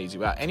link, it pays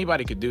you out.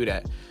 Anybody could do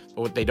that.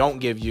 But what they don't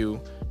give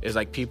you is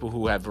like people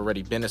who have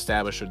already been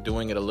established or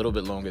doing it a little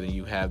bit longer than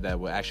you have that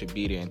will actually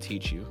be there and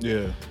teach you.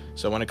 Yeah.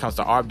 So when it comes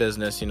to our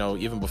business, you know,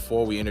 even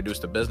before we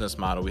introduced the business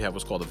model, we have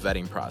what's called a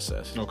vetting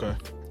process. Okay.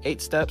 8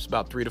 steps,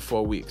 about 3 to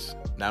 4 weeks.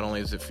 Not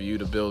only is it for you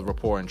to build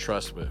rapport and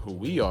trust with who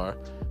we are,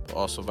 but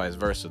also vice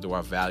versa. Do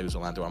our values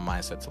align? Do our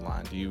mindsets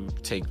align? Do you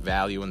take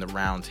value in the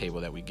round table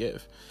that we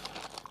give?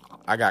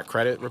 I got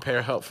credit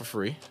repair help for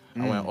free.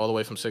 I went all the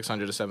way from $600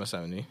 to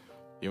 $770,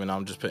 even though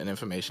I'm just putting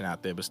information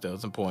out there, but still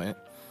it's important.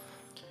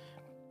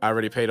 I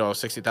already paid off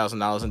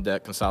 $60,000 in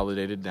debt,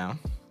 consolidated down,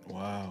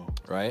 Wow.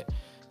 right?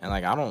 And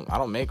like I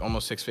don't make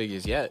almost 6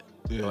 figures yet.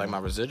 Yeah. But like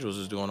my residuals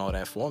is doing all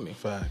that for me.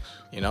 Facts.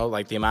 You know,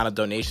 like the amount of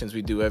donations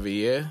we do every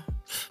year,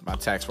 my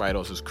tax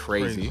write-offs is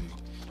crazy. Crazy.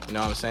 You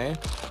know what I'm saying?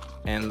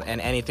 And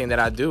anything that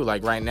I do,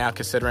 like right now,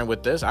 considering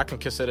with this, I can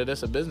consider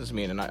this a business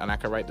meeting, and I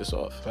can write this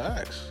off.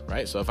 Facts.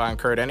 Right? So if I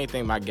incurred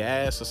anything, my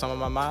gas or some of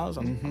my miles,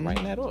 I'm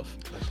writing that off.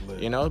 That's lit.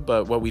 You know,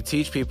 but what we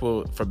teach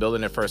people for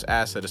building their first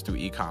asset is through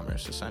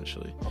e-commerce,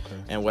 essentially. Okay.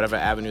 And whatever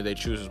avenue they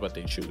choose is what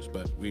they choose,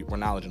 but we're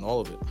knowledge in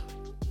all of it.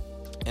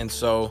 And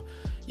so,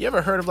 you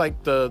ever heard of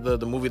like the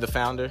movie The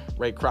Founder,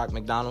 Ray Kroc,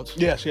 McDonald's?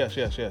 Yes.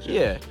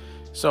 Yeah.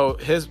 So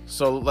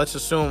let's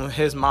assume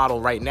his model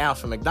right now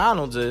for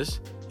McDonald's is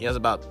He has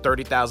about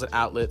 30,000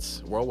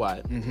 outlets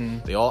worldwide.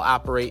 They all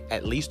operate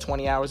at least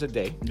 20 hours a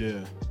day. Yeah.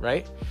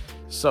 Right?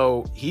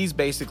 So he's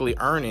basically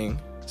earning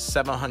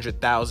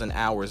 700,000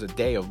 hours a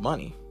day of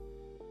money.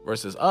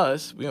 Versus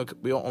us,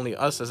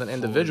 us as an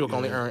individual can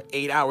only earn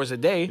 8 hours a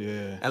day.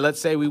 Yeah. And let's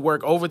say we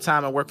work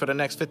overtime and work for the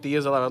next 50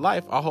 years of our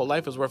life. Our whole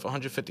life is worth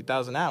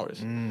 150,000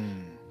 hours.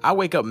 I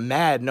wake up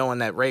mad knowing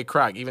that Ray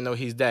Kroc, even though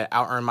he's dead,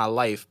 I'll earn my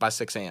life by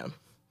 6 a.m.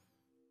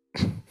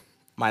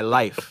 My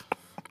life.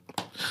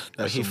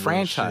 But he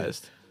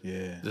franchised.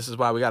 Yeah. This is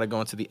why we got to go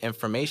into the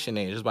information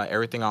age. This is why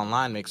everything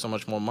online makes so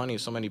much more money.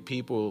 So many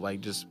people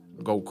like just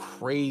go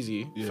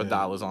crazy for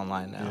dollars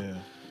online now. Yeah.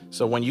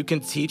 So when you can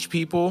teach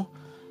people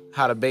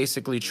how to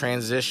basically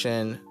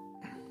transition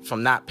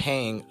from not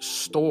paying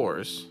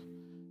stores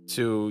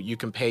to you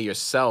can pay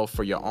yourself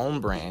for your own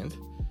brand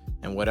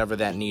and whatever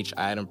that niche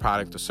item,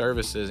 product, or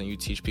service is, and you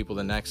teach people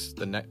the next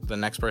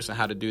person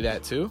how to do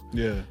that too.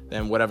 Yeah.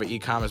 Then whatever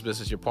e-commerce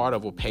business you're part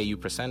of will pay you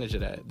percentage of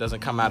that. It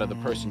doesn't come out of the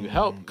person you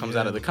help, it comes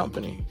out of the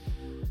company.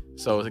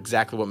 So it's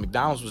exactly what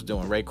McDonald's was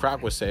doing. Ray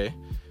Kroc would say,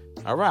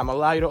 all right, I'm gonna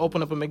allow you to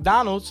open up a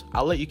McDonald's.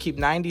 I'll let you keep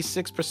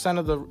 96%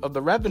 of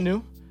the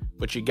revenue,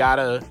 but you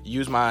gotta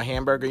use my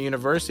Hamburger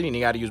University and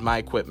you gotta use my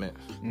equipment.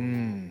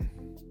 And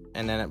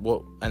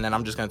then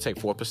I'm just gonna take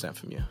 4%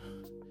 from you.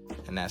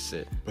 And that's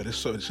it. But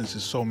since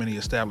there's so many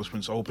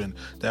establishments open,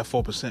 that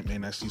 4% may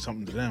not see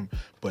something to them.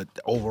 But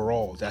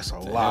overall, that's a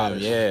lot.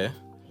 Yeah.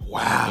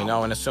 Wow. You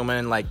know, and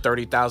assuming like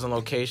 30,000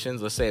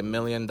 locations, let's say $1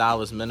 million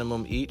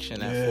minimum each,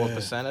 and at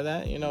 4% of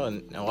that, you know,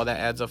 and all that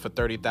adds up for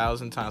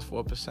 30,000 times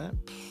 4%.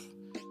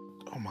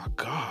 Oh my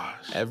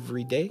gosh.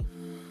 Every day.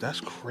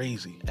 That's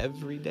crazy.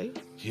 Every day.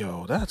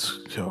 Yo.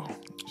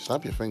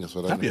 Snap your fingers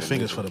for that. Snap your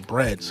fingers for the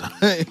bread, son.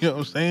 You know what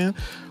I'm saying?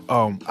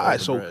 All right,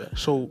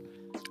 so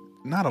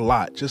not a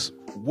lot. Just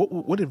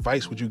what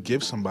advice would you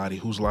give somebody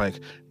who's like,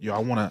 yo, I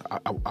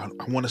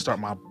wanna start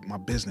my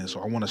business,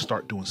 or I wanna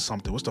start doing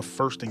something? What's the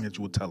first thing that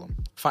you would tell them?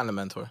 Find a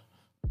mentor.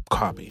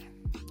 Copy.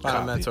 Find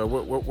a mentor.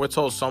 We're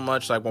told so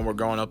much, like when we're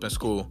growing up in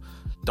school,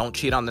 don't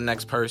cheat on the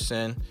next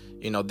person.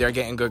 You know, they're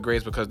getting good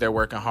grades because they're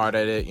working hard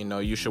at it. You know,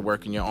 you should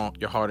work in your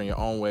hard in your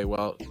own way.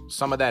 Well,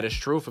 some of that is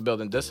true for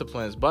building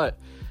disciplines, but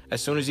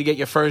as soon as you get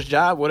your first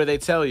job, what do they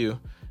tell you?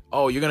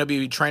 Oh, you're going to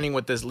be training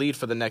with this lead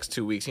for the next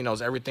 2 weeks. He knows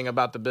everything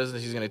about the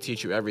business. He's going to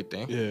teach you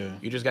everything. Yeah.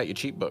 You just got your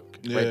cheat book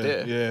right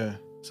there. Yeah.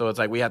 So it's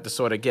like we have to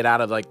sort of get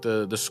out of like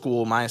the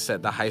school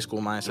mindset, the high school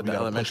mindset, the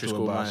elementary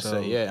school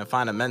mindset. Yeah, and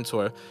find a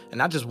mentor. And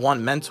not just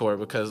one mentor,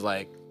 because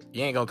like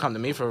you ain't going to come to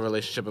me for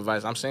relationship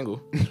advice. I'm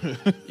single.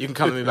 You can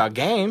come to me about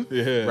game,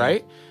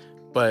 right?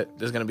 But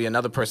there's going to be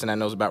another person that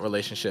knows about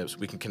relationships.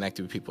 We can connect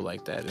you with people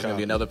like that. There's going to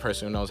be another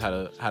person who knows how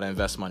to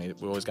invest money.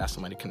 We always got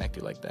somebody to connect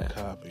you like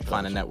that.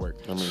 Find a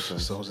network. That makes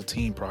sense. So it's a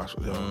team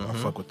process. I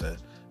fuck with that.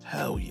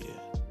 Hell yeah.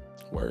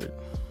 Word.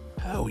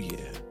 Hell yeah.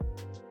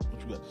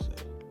 What you got to say?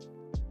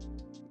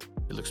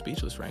 You look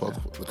speechless right now.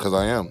 Because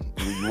I am.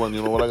 You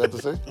know what I got to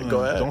say?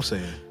 Go ahead. Don't say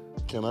it.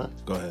 Can I?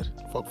 Go ahead.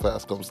 Fuck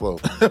fast, come slow.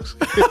 It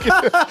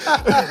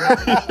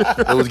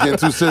was getting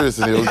too serious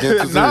in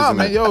here. Nah,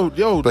 man,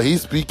 yo. But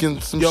he's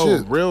speaking some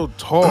shit. Real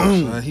talk,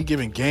 son. He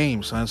giving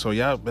game, son. So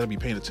y'all better be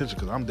paying attention,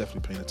 because I'm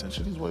definitely paying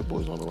attention. These white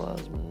boys on the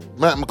rise, man.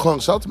 Matt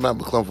McClung, shout out to Matt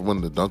McClung for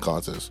winning the dunk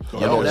contest.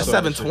 Yo, that's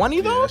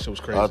 720 though? Yeah, that shit was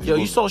crazy. Yo,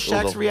 you saw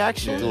Shaq's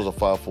reaction? It was a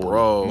 540.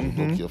 Bro.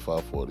 Nokia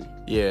 540.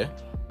 Yeah.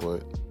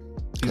 But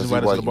he's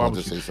invited to the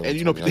barbecue. And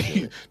you know,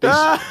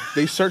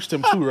 they searched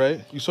him too,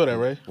 right? You saw that,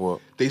 right? What?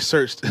 They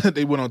searched,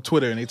 they went on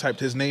Twitter and they typed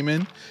his name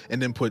in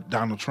and then put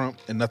Donald Trump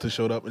and nothing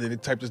showed up. And then they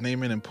typed his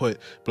name in and put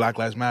Black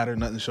Lives Matter,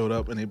 nothing showed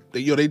up. And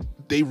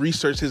they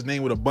researched his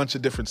name with a bunch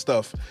of different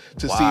stuff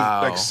to see if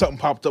like something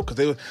popped up,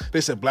 because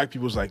they said black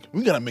people was like,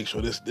 we gotta make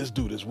sure this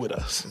dude is with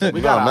us. Matt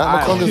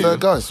McClung is that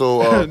guy.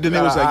 So then they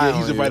was like, yeah,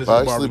 he's invited to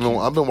the barbecue.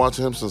 I've been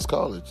watching him since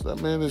college.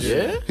 That man is.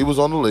 Yeah? He was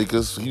on the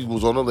Lakers. He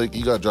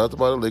got drafted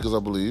by the Lakers, I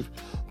believe.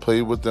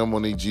 Played with them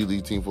on the G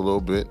League team for a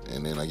little bit,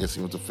 and then I guess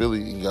he went to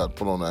Philly. He got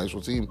put on the actual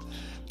team.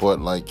 But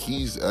like,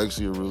 he's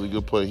actually a really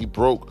good player. He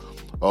broke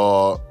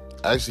Allen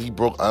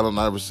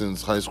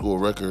Iverson's high school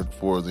record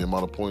for the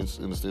amount of points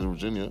in the state of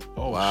Virginia.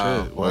 Oh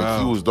wow! Shit! Like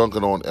he was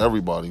dunking on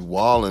everybody,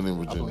 wilding in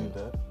Virginia. I believe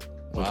that.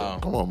 Wow.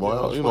 Come on,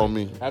 boy. You know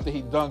me. After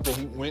he dunked and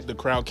he went, the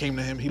crowd came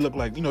to him. He looked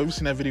like, have you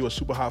seen that video of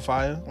Super Hot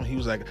Fire when he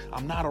was like,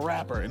 I'm not a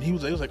rapper, and he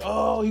was like,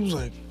 I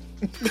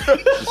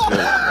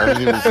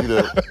didn't even see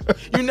that.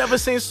 You never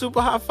seen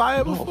Super Hot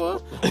Fire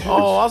before?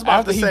 Oh, I was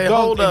about to say,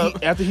 hold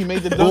up. After he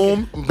made the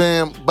dunk, boom,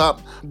 bam, bop,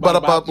 bada,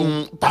 bop,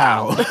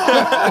 pow.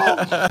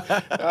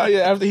 Oh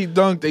yeah, after he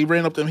dunked, they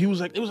ran up to him. He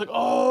was like,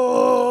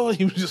 oh,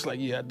 he was just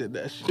like, yeah, I did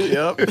that shit.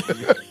 Yep.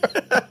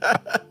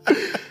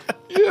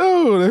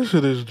 Yo, that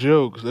shit is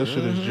jokes.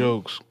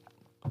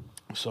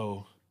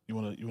 So, you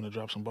wanna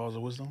drop some bars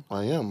of wisdom?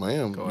 I am.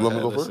 You want me to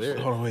go first?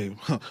 Hold on, wait.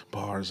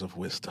 Bars of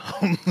wisdom.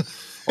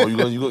 Oh, you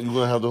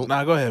gonna have the?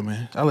 Nah, go ahead,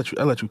 man. I'll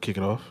let you kick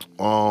it off.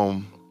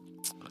 I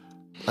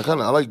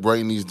like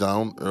writing these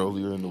down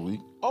earlier in the week.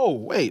 Oh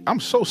wait, I'm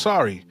so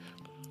sorry.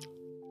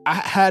 I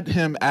had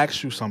him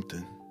ask you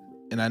something,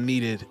 and I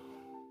needed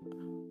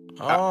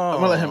I'm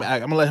gonna let him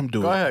act. I'm gonna let him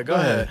do it. Go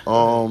ahead.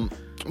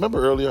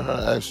 Remember earlier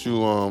I asked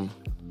you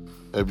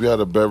if you had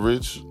a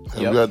beverage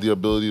and Yep. you had the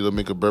ability to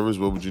make a beverage,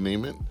 what would you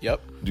name it?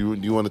 Yep. Do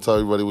you want to tell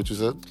everybody what you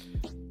said?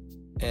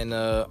 And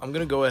I'm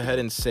gonna go ahead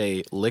and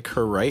say lick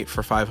her right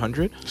for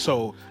 500.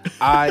 So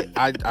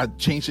I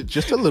changed it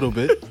just a little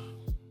bit,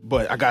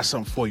 but I got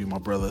something for you, my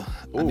brother.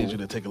 I need you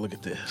to take a look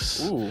at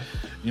this. Ooh.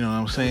 You know what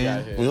I'm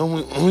saying? We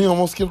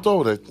almost skipped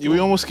over that. Yeah, we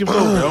almost skipped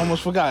over it. I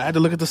almost forgot. I had to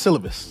look at the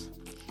syllabus.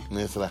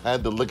 Man said I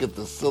had to look at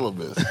the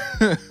syllabus.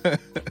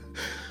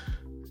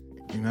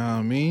 You know what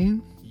I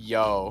mean?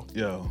 Yo,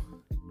 Yo,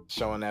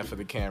 showing that for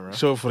the camera.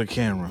 show it for the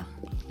camera.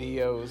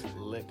 Theo's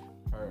lick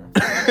her.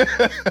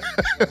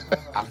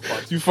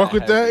 You fuck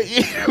with that?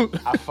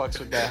 I fucks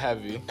with that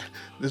heavy.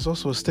 There's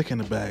also a stick in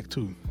the bag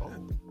too.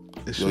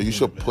 It Yo, be you in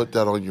should the bag. put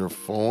that on your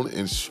phone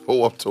and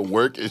show up to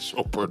work and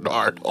show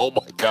Bernard. Oh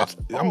my God.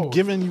 I'm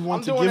giving you one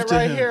I'm to doing give it to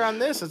right him. here on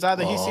this. It's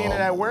either he's seeing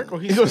it at work or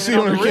he's You gonna seeing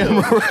see it it on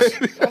the reels. camera,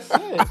 right? That's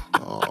it.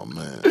 Oh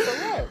man.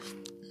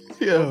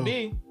 Yo,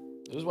 B,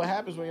 this is what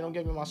happens when you don't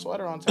give me my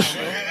sweater on time,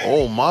 bro.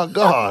 Oh my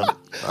God.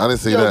 I didn't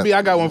say yo, that. B,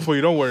 I got one for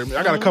you. Don't worry.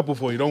 I got a couple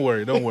for you. Don't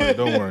worry. Don't worry.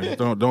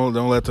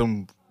 Don't let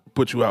them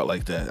put you out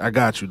like that. I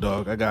got you,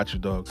 dog.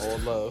 All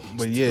love.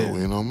 But yeah, Oh,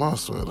 you ain't on my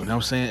sweater. know what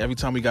I'm saying? Every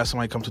time we got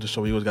somebody come to the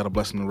show, we always got to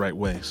bless them the right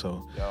way.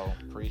 So, Yo,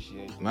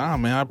 appreciate it. nah,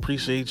 man, I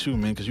appreciate you,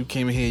 man, because you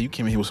came in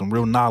here with some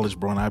real knowledge,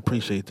 bro, and I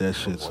appreciate that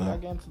shit, Before I son.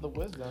 get into the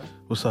wisdom,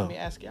 What's let up? me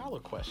ask y'all a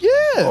question.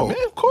 Yeah, Oh, man,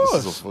 of This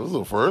course. is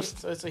a first.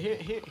 So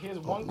here's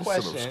one let me sit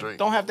up question. straight.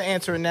 Don't have to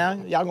answer it now.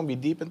 Y'all gonna be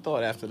deep in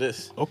thought after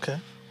this. Okay.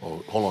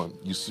 Oh, hold on.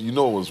 You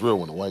know it was real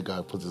when the white guy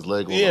puts his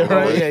leg on. Yeah, the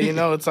right. leg. Yeah, you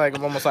know, it's like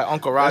I'm almost like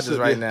Uncle Rogers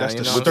right now. that's You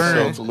the know With what I'm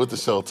the saying? shell, with the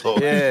shell toe.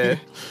 Yeah.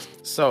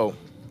 So,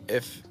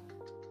 if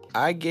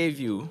I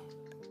gave you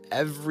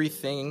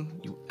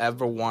everything you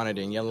ever wanted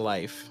in your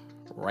life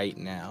right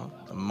now,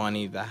 the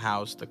money, the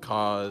house, the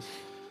cars,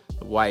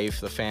 the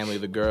wife, the family,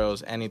 the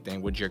girls,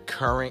 anything, would your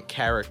current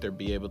character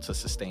be able to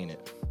sustain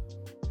it?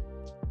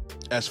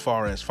 As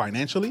far as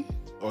financially,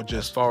 or As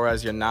just far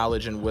as your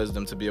knowledge and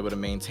wisdom to be able to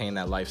maintain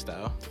that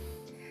lifestyle?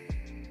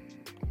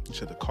 you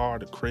said the car,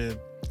 the crib.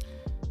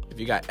 If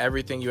you got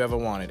everything you ever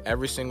wanted,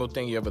 every single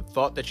thing you ever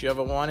thought that you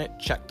ever wanted,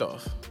 checked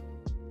off.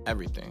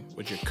 Everything.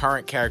 Would your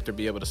current character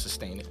be able to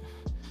sustain it?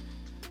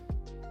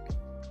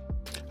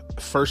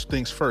 First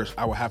things first,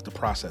 I would have to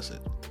process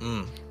it.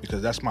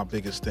 Because that's my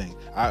biggest thing.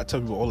 I tell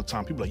people all the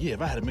time, people are like, yeah,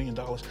 if I had $1 million,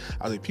 I was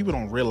like, people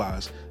don't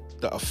realize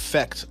the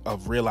effect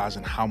of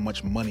realizing how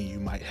much money you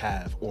might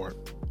have or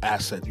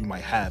asset you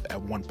might have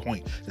at one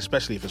point,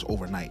 especially if it's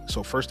overnight.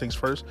 So first things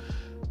first,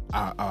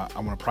 I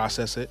want to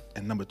process it.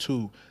 And number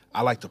two,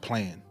 I like to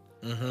plan.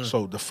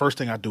 So the first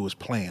thing I do is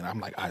plan. I'm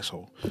like, all right,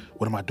 so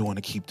what am I doing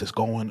to keep this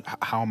going?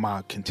 How am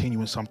I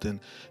continuing something?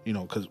 You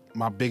know, because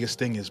my biggest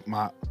thing is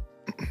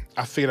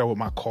I figured out what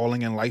my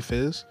calling in life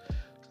is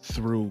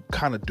through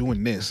kind of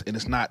doing this. And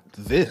it's not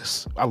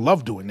this. I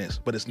love doing this,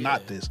 but it's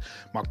not this.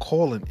 My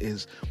calling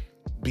is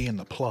being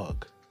the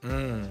plug.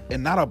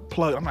 And not a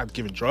plug, I'm not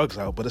giving drugs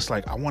out, but it's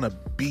like I want to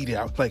be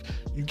there. Like,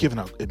 you giving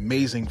out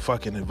amazing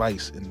fucking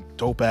advice and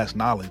dope ass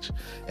knowledge,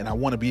 and I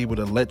want to be able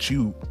to let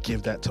you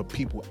give that to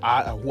people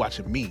who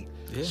watching me.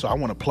 So I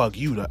want to plug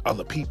you to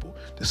other people.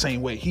 The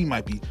same way he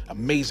might be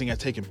amazing at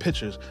taking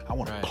pictures, I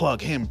want to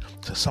plug him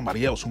to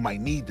somebody else who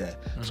might need that.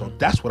 So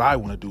that's what I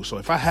want to do. So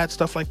if I had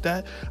stuff like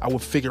that, I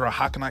would figure out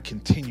how can I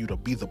continue to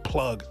be the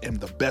plug in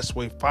the best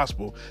way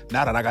possible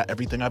now that I got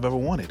everything I've ever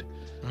wanted.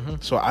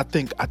 So I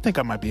think I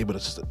might be able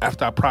to,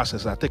 after I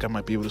process it, I think I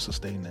might be able to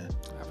sustain that.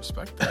 I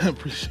respect that. I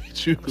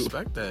appreciate you.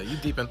 Respect that. You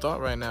deep in thought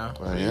right now.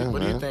 I am,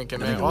 What are you man. thinking,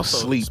 That man? nigga was Also,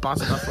 asleep.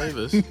 sponsored by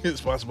Flavors. It's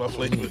sponsored by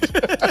Flavors.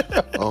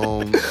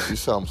 You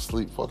sound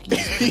sleep. Fuck you.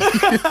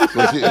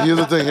 But here's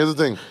the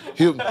thing.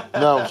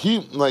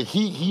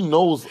 He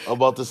knows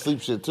about the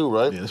sleep shit too,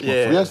 right? Yeah, this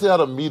Yeah. We actually had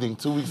a meeting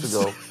 2 weeks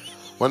ago.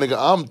 My nigga,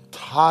 I'm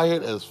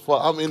tired as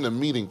fuck. I'm in the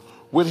meeting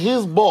with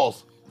his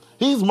boss.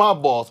 He's my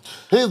boss.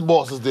 His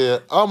boss is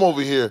there. I'm over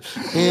here,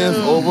 hands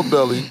over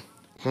belly.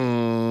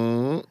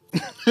 I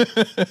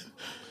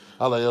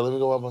like, yo, let me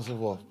go wipe myself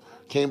off.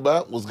 Came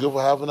back, was good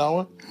for half an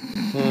hour.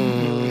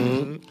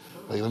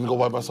 Like, let me go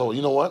wipe myself.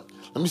 You know what?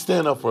 Let me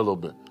stand up for a little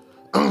bit.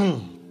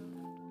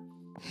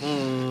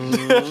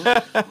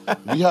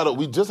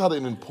 We just had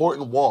an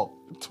important walk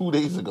 2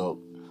 days ago.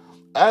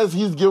 As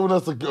he's giving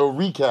us a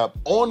recap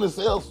on the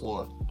sales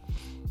floor.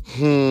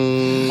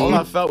 All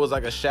I felt was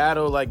like a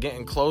shadow, like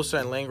getting closer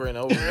and lingering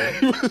over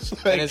me.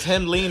 And it's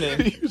him leaning.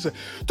 He was like,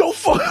 don't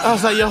fuck. I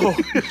was like, yo,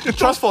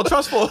 trustful.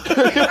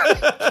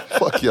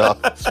 Fuck y'all.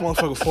 This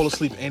motherfucker fall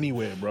asleep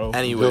anywhere, bro.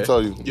 Anyway. He'll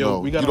tell you, Yo, no,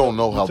 we you got don't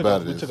know how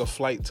bad it We is. took a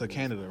flight to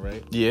Canada,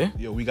 right? Yeah.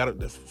 Yo, we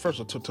got first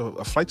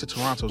a flight to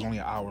Toronto is only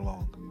an hour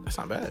long. That's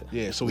not bad.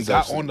 Yeah, so we It's got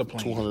actually on the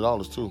plane.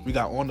 $200 too. We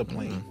got on the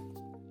plane.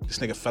 This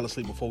nigga fell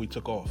asleep before we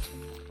took off.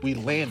 We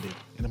landed,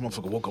 and the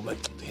motherfucker woke up like,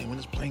 damn, when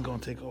this plane gonna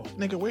take off?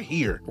 Nigga, we're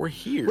here. We're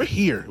here. We're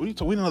here. We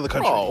in another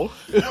country. Oh.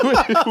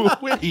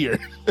 We're here.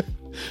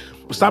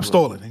 Stop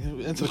stalling.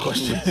 Nigga. Answer the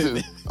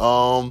question.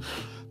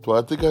 Do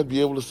I think I'd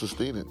be able to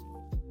sustain it?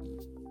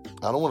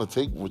 I don't want to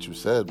take what you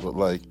said, but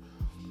like,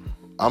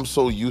 I'm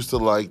so used to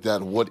like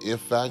that what if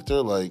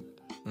factor. Like,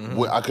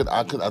 I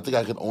think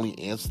I could only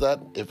answer that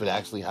if it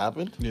actually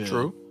happened. Yeah.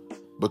 True.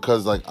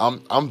 Because like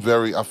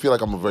I feel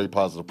like I'm a very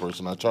positive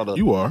person. I try to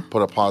You are.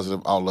 put a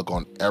positive outlook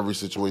on every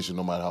situation,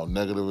 no matter how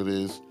negative it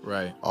is.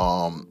 Right.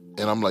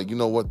 And I'm like, you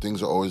know what?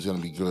 Things are always gonna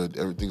be good.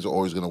 Everything's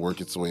always gonna work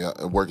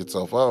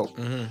itself out.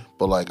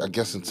 But like, I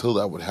guess until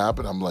that would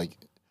happen, I'm like,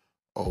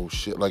 oh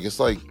shit! Like it's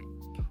like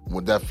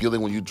with that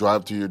feeling when you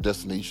drive to your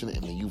destination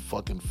and then you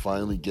fucking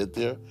finally get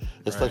there.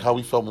 It's like how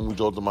we felt when we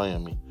drove to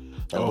Miami.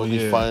 Like when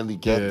we finally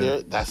get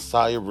there, that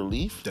sigh of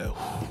relief.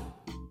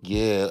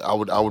 Yeah, I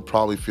would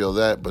probably feel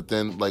that. But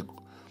then like,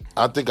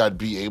 I think I'd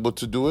be able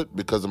to do it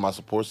because of my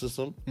support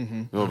system.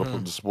 You know,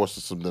 the support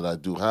system that I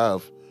do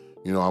have.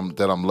 You know,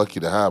 I'm lucky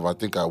to have. I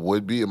think I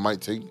would be. It might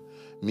take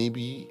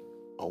maybe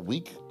a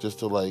week just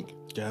to like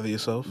gather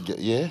yourself.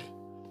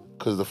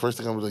 Because the first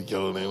thing I'm like,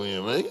 yo, man, we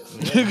in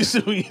Vegas.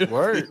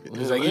 Word.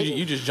 It's like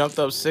you just jumped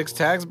up 6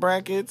 tax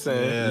brackets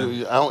and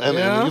you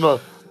know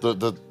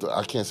the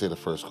I can't say the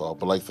first call,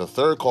 but like the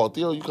third call,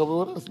 Theo, you coming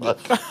with us? Like,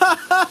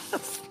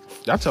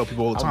 I tell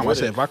people all the time. I with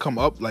say it. if I come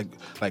up like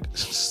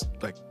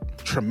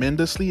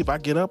tremendously, if I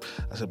get up,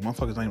 I said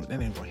motherfuckers they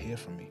ain't gonna hear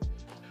from me.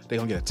 They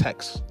gonna get a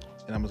text.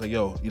 And I'm like,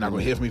 yo, you're not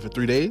gonna hear from me for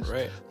 3 days,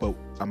 Right. But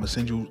I'm gonna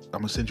send you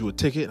a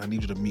ticket. I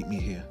need you to meet me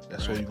here.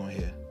 That's all you're gonna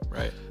hear,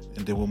 right.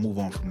 and then we'll move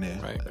on from there.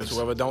 Right. Because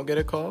whoever don't get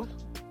a call,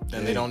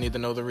 then they don't need to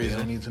know the They reason.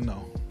 don't need to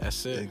know.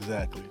 That's it.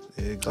 Exactly.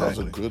 that was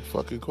a good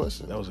fucking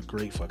question. That was a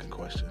great fucking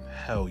question.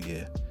 Hell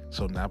yeah.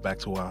 So now back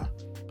to our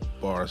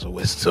bars of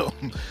wisdom.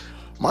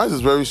 Mine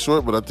is very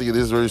short, but I think it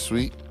is very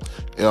sweet.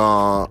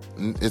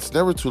 It's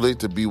never too late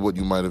to be what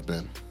you might have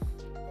been.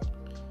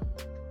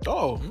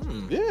 Oh,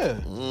 yeah.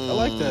 I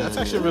like that. That's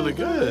actually really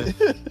good.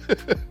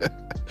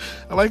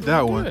 I like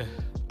that one.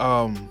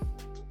 Good.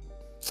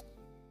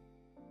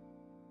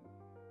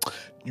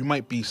 You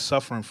might be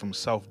suffering from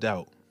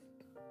self-doubt,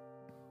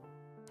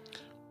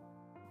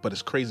 but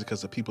it's crazy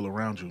because the people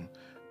around you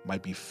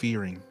might be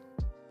fearing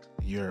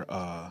your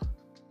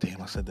damn,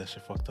 I said that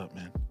shit fucked up,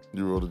 man.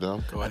 You wrote it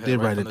down? Go ahead, did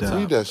right write from it the down. top.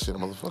 Read that shit,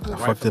 motherfucker.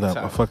 I fucked it up.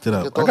 top. I fucked it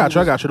up. thought I got he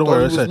you. was- Don't thought worry.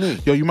 he I was said,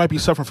 me. yo, you might be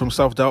suffering from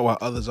self-doubt while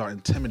others are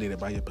intimidated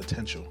by your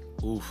potential.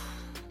 Oof.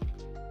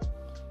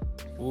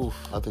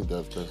 I think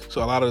that's good.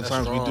 So a lot of the That's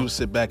times we strong. do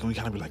sit back and we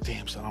kind of be like,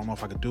 damn, son, I don't know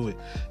if I could do it.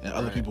 And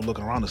other people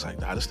looking around us like,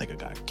 nah, this nigga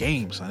got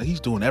game, son. He's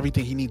doing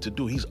everything he needs to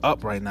do. He's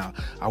up right now.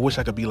 I wish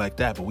I could be like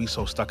that, but we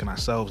so stuck in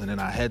ourselves and in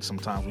our heads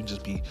sometimes we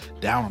just be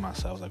down on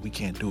ourselves like we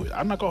can't do it.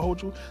 I'm not gonna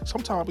hold you.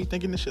 Sometimes I'll be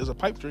thinking this shit is a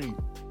pipe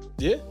dream.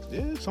 Yeah.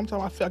 Yeah,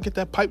 sometimes I get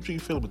that pipe dream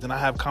feeling, but then I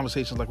have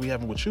conversations like we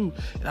having with you,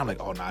 and I'm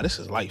like, oh, nah, this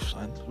is life,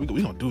 son. We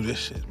gonna do this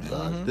shit,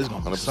 man. This is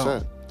gonna be 100%.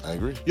 something. I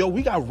agree. Yo,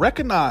 we got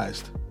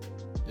recognized.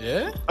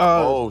 Yeah?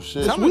 Oh,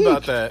 shit. Tell me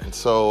about that.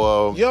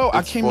 So, Yo, I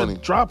it's came funny. to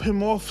drop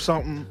him off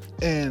something,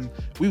 and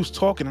we was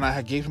talking, and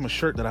I gave him a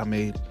shirt that I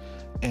made,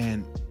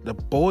 and the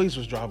boys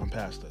was driving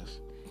past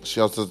us.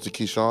 Shout out to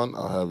Keyshawn.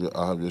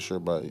 I'll have your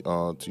shirt by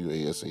to you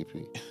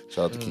ASAP.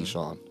 Shout out to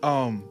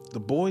Keyshawn. The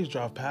boys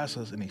drive past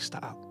us, and they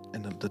stop.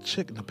 And the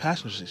chick in the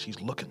passenger seat, she's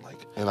looking like.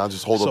 And I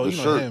just hold So up the you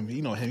know shirt. him.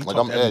 You know him. He Like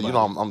talk I'm to Ed, you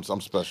know everybody.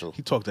 I'm special.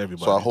 He talked to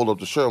everybody. So I hold up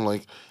the shirt. I'm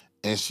like,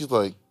 and she's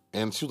like,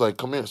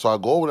 come here. So I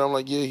go over there. I'm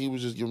like, yeah, he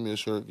was just giving me a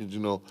shirt because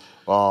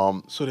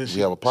So then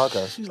we have a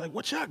podcast. She's like,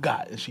 "What y'all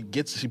got?" And she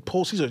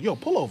pulls. She says, "Yo,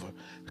 pull over."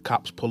 The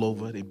cops pull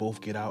over. They both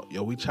get out.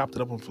 Yo, we chopped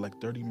it up for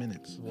like 30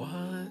 minutes. What?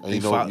 And They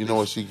you know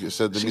what she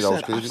said to She me that was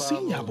said, crazy? "I've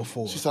seen y'all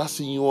before." She said, I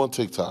seen you on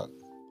TikTok.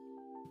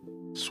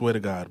 Swear to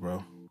God,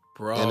 bro.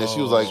 Bro. And then she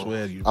was like,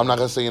 swear to you, I'm not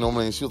gonna say no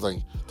name. She was like,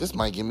 this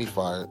might get me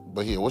fired,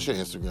 but here, what's your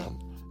Instagram?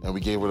 And we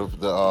gave her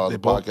the They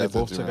podcast.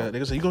 both took Instagram. it.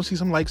 They said, "You gonna see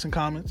some likes and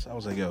comments?" I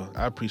was like, "Yo,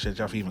 I appreciate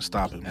y'all for even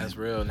stopping, man. That's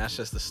real, and that's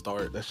just the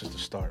start. That's just the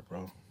start,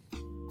 bro."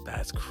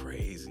 That's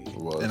crazy. It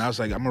was. And I was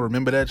like, "I'm gonna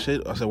remember that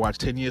shit." I said, "Watch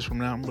 10 years from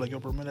now." I'm like, "Yo,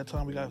 bro, remember that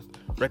time we got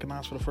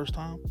recognized for the first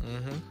time?"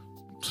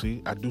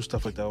 See, I do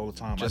stuff like that all the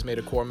time. Just made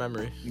a core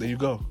memory. There you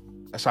go.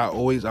 That's how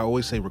I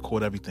always say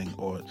record everything.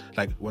 Or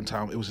like one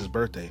time it was his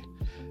birthday,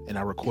 and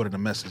I recorded a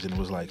message, and it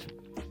was like,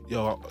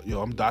 yo,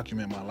 I'm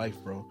documenting my life,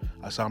 bro.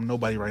 I said I'm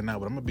nobody right now,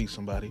 but I'm gonna be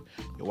somebody.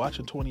 Yo, watch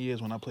in 20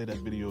 years when I play that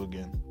video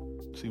again.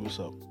 See what's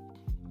up.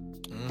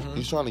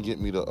 He's trying to get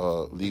me to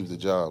leave the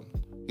job.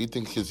 He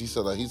thinks because he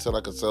said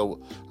I could sell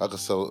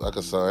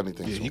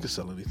anything. Yeah, to he him. can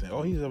sell anything.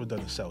 All he's ever done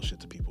is sell shit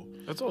to people.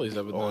 That's all he's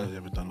ever All done. he's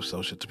ever done is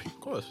sell shit to people.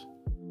 Of course.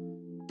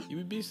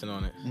 You be beasting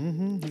on it.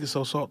 He can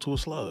sell salt to a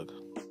slug.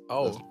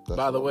 Oh, That's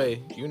by the all.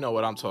 way, you know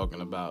what I'm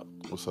talking about.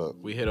 What's up?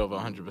 We hit over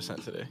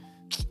 100% today.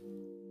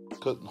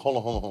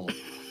 Hold on.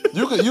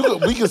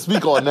 We can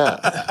speak on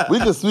that. We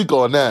can speak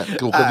on that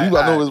because I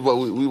know it's what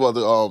we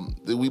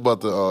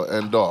about to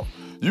end off.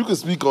 You can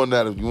speak on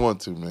that if you want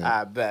to, man.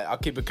 I bet. I'll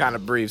keep it kind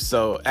of brief.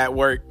 So at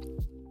work,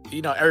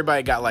 you know,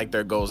 everybody got like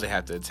their goals they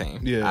have to attain.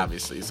 Yeah.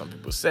 Obviously, some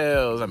people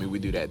sales. I mean, we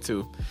do that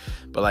too.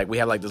 But like we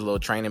have like this little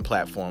training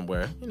platform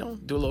where, you know,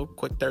 do a little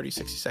quick 30,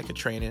 60-second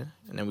training.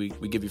 And then we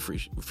give you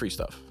free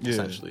stuff, Yeah.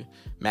 essentially.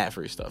 Mad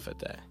free stuff at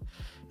that.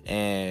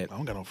 And I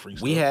don't got no free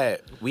stuff. we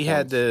had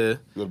You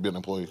gotta be an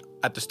employee.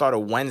 at the start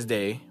of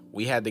Wednesday,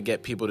 we had to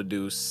get people to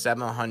do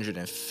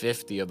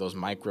 750 of those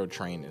micro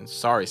trainings.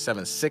 Sorry,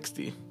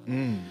 760.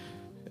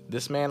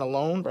 This man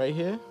alone right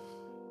here,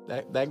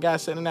 that guy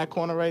sitting in that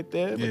corner right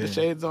there with the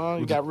shades on,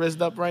 you got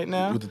rizzed up right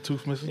now. With the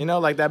tooth missing? You know,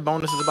 like that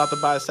bonus is about to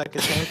buy a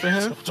second chain for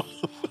him.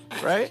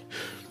 Right?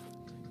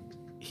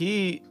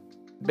 He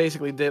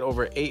basically did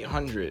over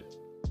 800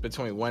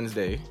 between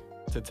Wednesday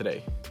to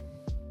today.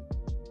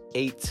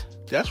 8.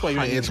 That's why you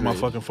didn't answer my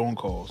fucking phone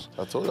calls.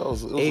 I told you it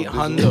was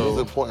 800. It was an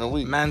important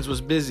week. Mans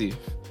was busy.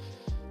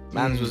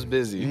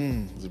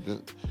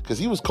 Because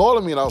he was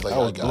calling me and I was like, I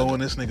was blowing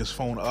this nigga's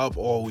phone up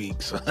all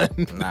week, son.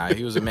 Nah,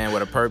 he was a man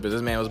with a purpose.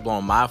 This man was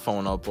blowing my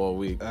phone up all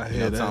week. I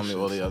hear that telling me shit,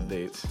 all the son.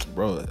 updates.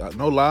 Bro,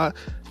 no lie,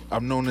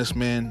 I've known this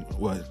man,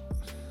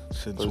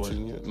 since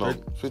 13 years? No,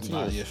 15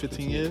 years. Yeah,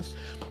 15 years.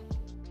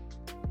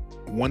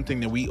 One thing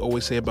that we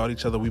always say about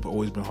each other, we've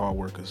always been hard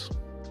workers.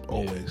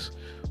 Always.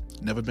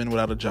 Never been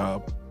without a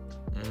job.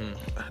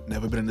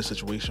 Never been in a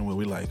situation where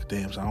we like,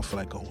 damn, so I don't feel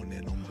like going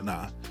there no more.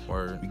 Nah.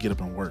 Word. We get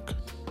up and work.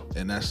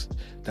 And that's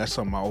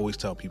something I always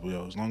tell people,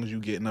 yo, as long as you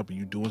getting up and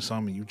you doing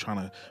something and you trying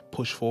to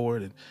push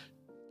forward, and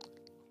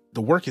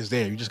the work is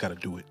there, you just got to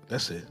do it.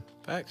 That's it.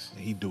 Facts.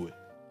 And he do it.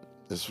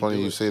 It's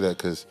funny you say that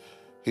because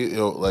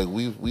like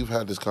we've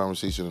had this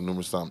conversation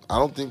numerous times. I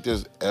don't think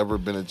there's ever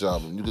been a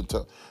job, and you can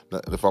tell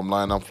if I'm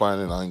lying, I'm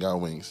flying and I ain't got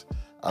wings.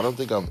 I don't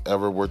think I've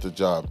ever worked a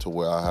job to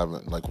where I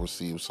haven't like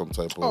received some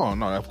type of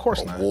of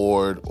course not.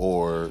 award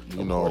or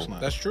you know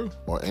That's true.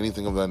 or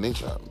anything of that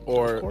nature.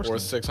 Or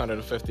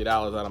 $650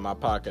 out of my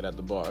pocket at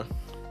the bar.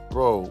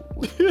 Bro,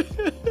 we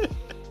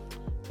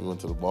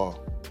went to the bar.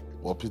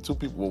 Well, two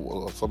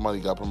people, somebody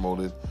got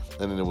promoted,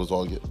 and then it was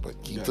all but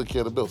he took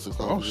care of the bill,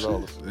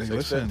 $650. Hey,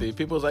 $650.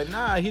 People was like,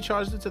 nah, he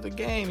charged it to the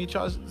game. He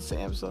charged it to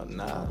Samsung.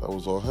 Nah, That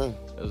was all him.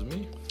 that was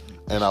me.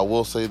 And I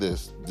will say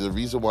this: the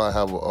reason why I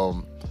have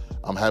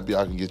I'm happy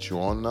I can get you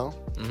on now,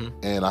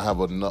 and I have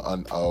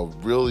a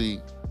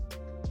really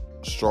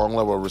strong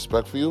level of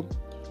respect for you.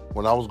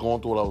 When I was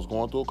going through what I was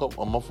going through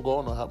a month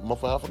and a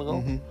half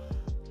ago,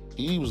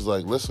 he was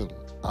like, "Listen,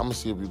 I'm gonna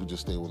see if you could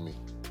just stay with me."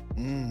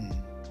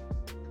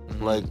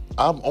 Like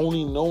I've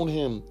only known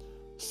him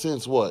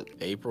since what?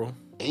 April.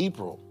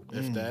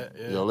 If that,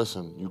 yeah. Yo,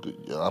 listen, I'm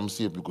gonna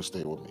see if you could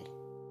stay with me.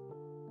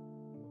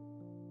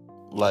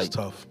 That's Like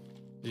tough.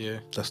 Yeah.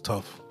 That's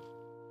tough.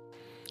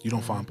 You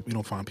don't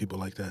find people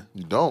like that.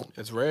 you don't.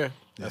 It's rare.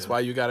 That's why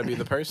you got to be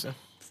the person.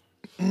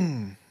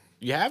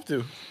 You have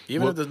to.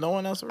 Even if there's no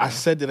one else around. I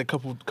said that a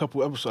couple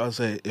episodes. I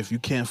said, if you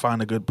can't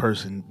find a good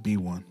person, be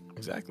one.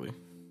 Exactly.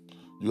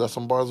 You got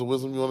some bars of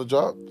wisdom you want to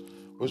drop?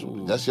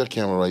 That's your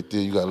camera right there.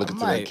 You gotta look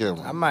into that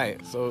camera. I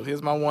might. So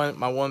here's my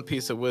one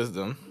piece of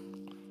wisdom.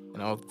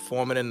 And I'll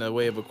form it in the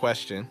way of a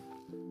question.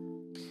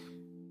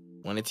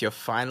 When it's your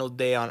final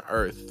day on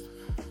Earth,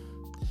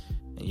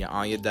 and you're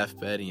on your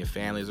deathbed and your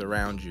family's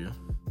around you,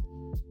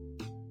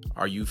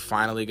 are you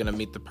finally gonna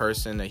meet the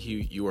person that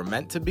you were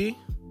meant to be,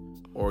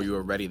 or are you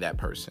already that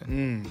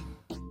person?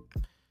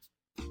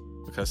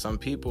 Because some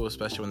people,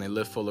 especially when they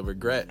live full of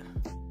regret,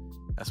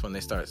 that's when they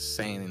start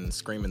saying and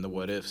screaming the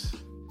what ifs,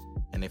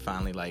 and they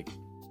finally like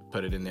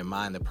put it in their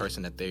mind the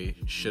person that they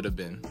should have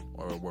been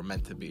or were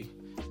meant to be,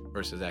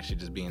 versus actually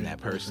just being that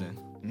person.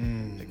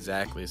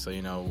 Exactly. So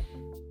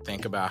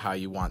think about how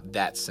you want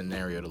that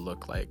scenario to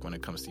look like when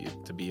it comes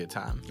to be your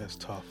time. That's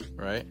tough.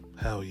 Right?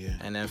 Hell yeah.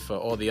 And then for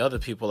all the other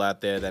people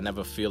out there that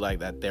never feel like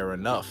that they're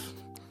enough,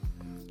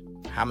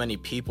 how many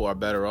people are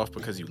better off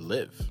because you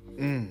live?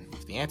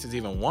 If the answer is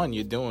even one,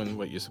 you're doing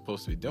what you're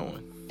supposed to be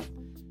doing.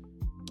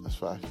 That's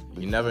fact.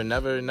 You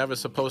never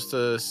supposed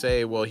to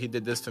say, well, he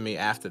did this for me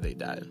after they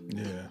died.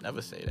 Yeah.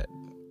 Never say that.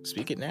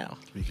 Speak it now.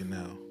 Speaking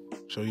now.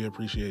 Show your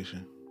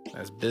appreciation.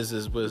 That's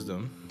business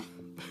wisdom.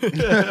 Hold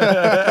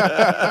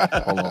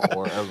on,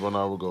 or as one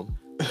hour ago.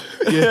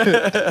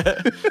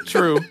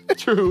 True.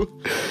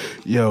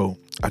 Yo,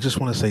 I just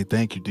want to say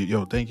thank you, dude.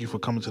 Yo, thank you for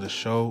coming to the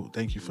show.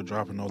 Thank you for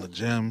dropping all the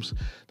gems.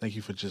 Thank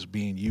you for just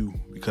being you,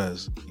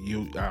 because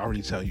I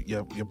already tell you,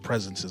 your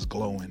presence is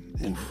glowing,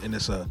 and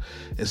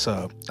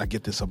I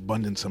get this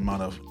abundance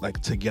amount of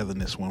like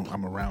togetherness when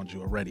I'm around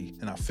you already,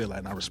 and I feel that,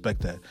 and I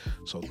respect that.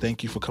 So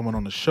thank you for coming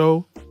on the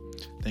show.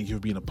 Thank you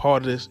for being a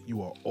part of this.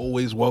 You are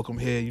always welcome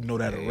here. You know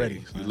that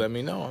already. You let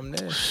me know. I'm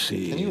there.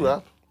 Shit. Can you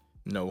rap?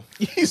 No.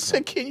 He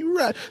said, "Can you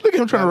rap?" Look at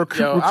him trying to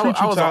recruit I you. was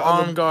to an other-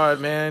 armed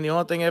guard, man. The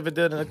only thing I ever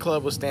did in the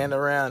club was stand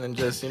around and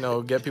just,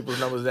 get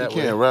people's numbers that He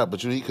way. can't rap,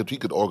 but he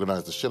could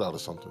organize the shit out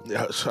of something.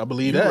 Yeah, I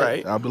believe You that.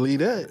 right. I believe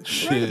that.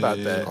 Shit about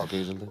that.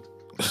 Caucasian thing.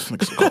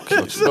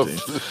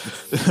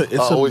 It's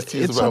always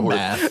tease it's about a work.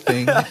 math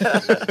thing.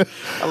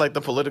 I like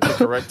the politically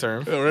correct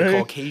term. Right. The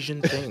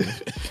Caucasian thing.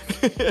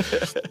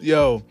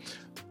 Yo,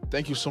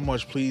 thank you so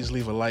much. Please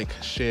leave a like,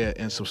 share,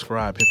 and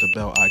subscribe. Hit the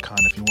bell icon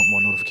if you want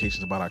more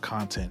notifications about our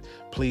content.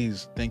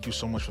 Please, thank you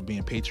so much for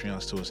being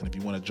Patreons to us. And if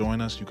you want to join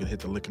us, you can hit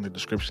the link in the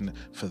description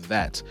for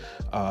that.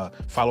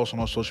 Follow us on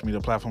all social media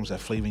platforms at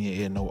Flavor in Your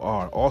Ear No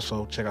R.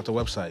 Also, check out the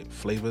website,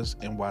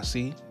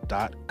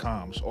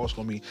 flavorsnyc.com. It's also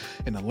going to be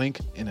in the link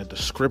in the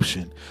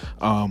description.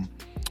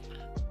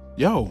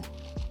 Yo,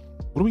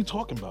 What are we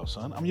talking about,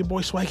 son? I'm your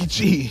boy Swaggy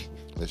G.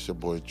 That's your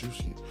boy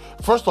Juicy.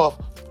 First off,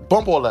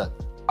 bump all that.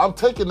 I'm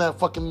taking that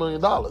fucking $1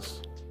 million.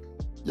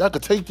 Y'all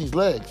could take these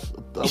legs.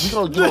 We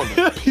gonna get on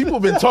that. People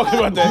been talking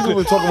about that. People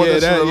been talking about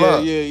that shit a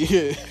lot.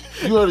 Yeah.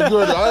 You heard it.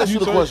 I asked you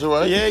the question,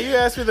 right? Yeah, you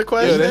asked me the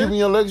question. You keeping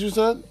your legs, you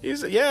said? He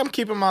said, yeah, I'm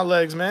keeping my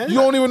legs, man. You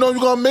don't even know you're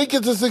gonna make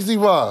it to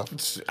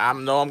 65.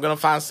 I'm gonna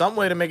find some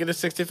way to make it to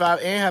 65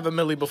 and have a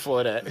milli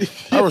before that.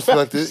 I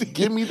respect it.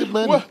 Give me the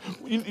money. What?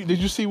 Did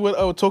you see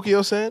what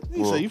Tokyo said?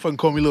 He said, "You fucking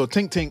call me little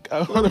tink tink."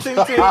 Tink,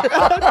 tink. Tink,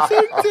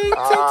 tink, tink,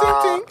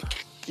 tink,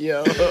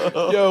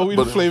 tink. Yo, we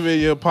the Flavor of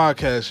Your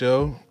podcast,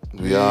 yo.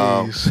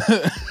 Yeah. Peace.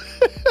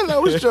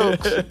 That was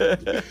jokes.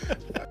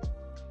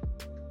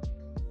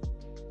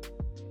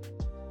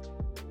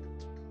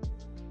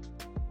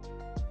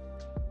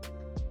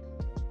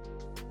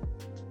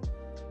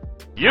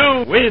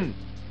 You win.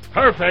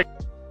 Perfect.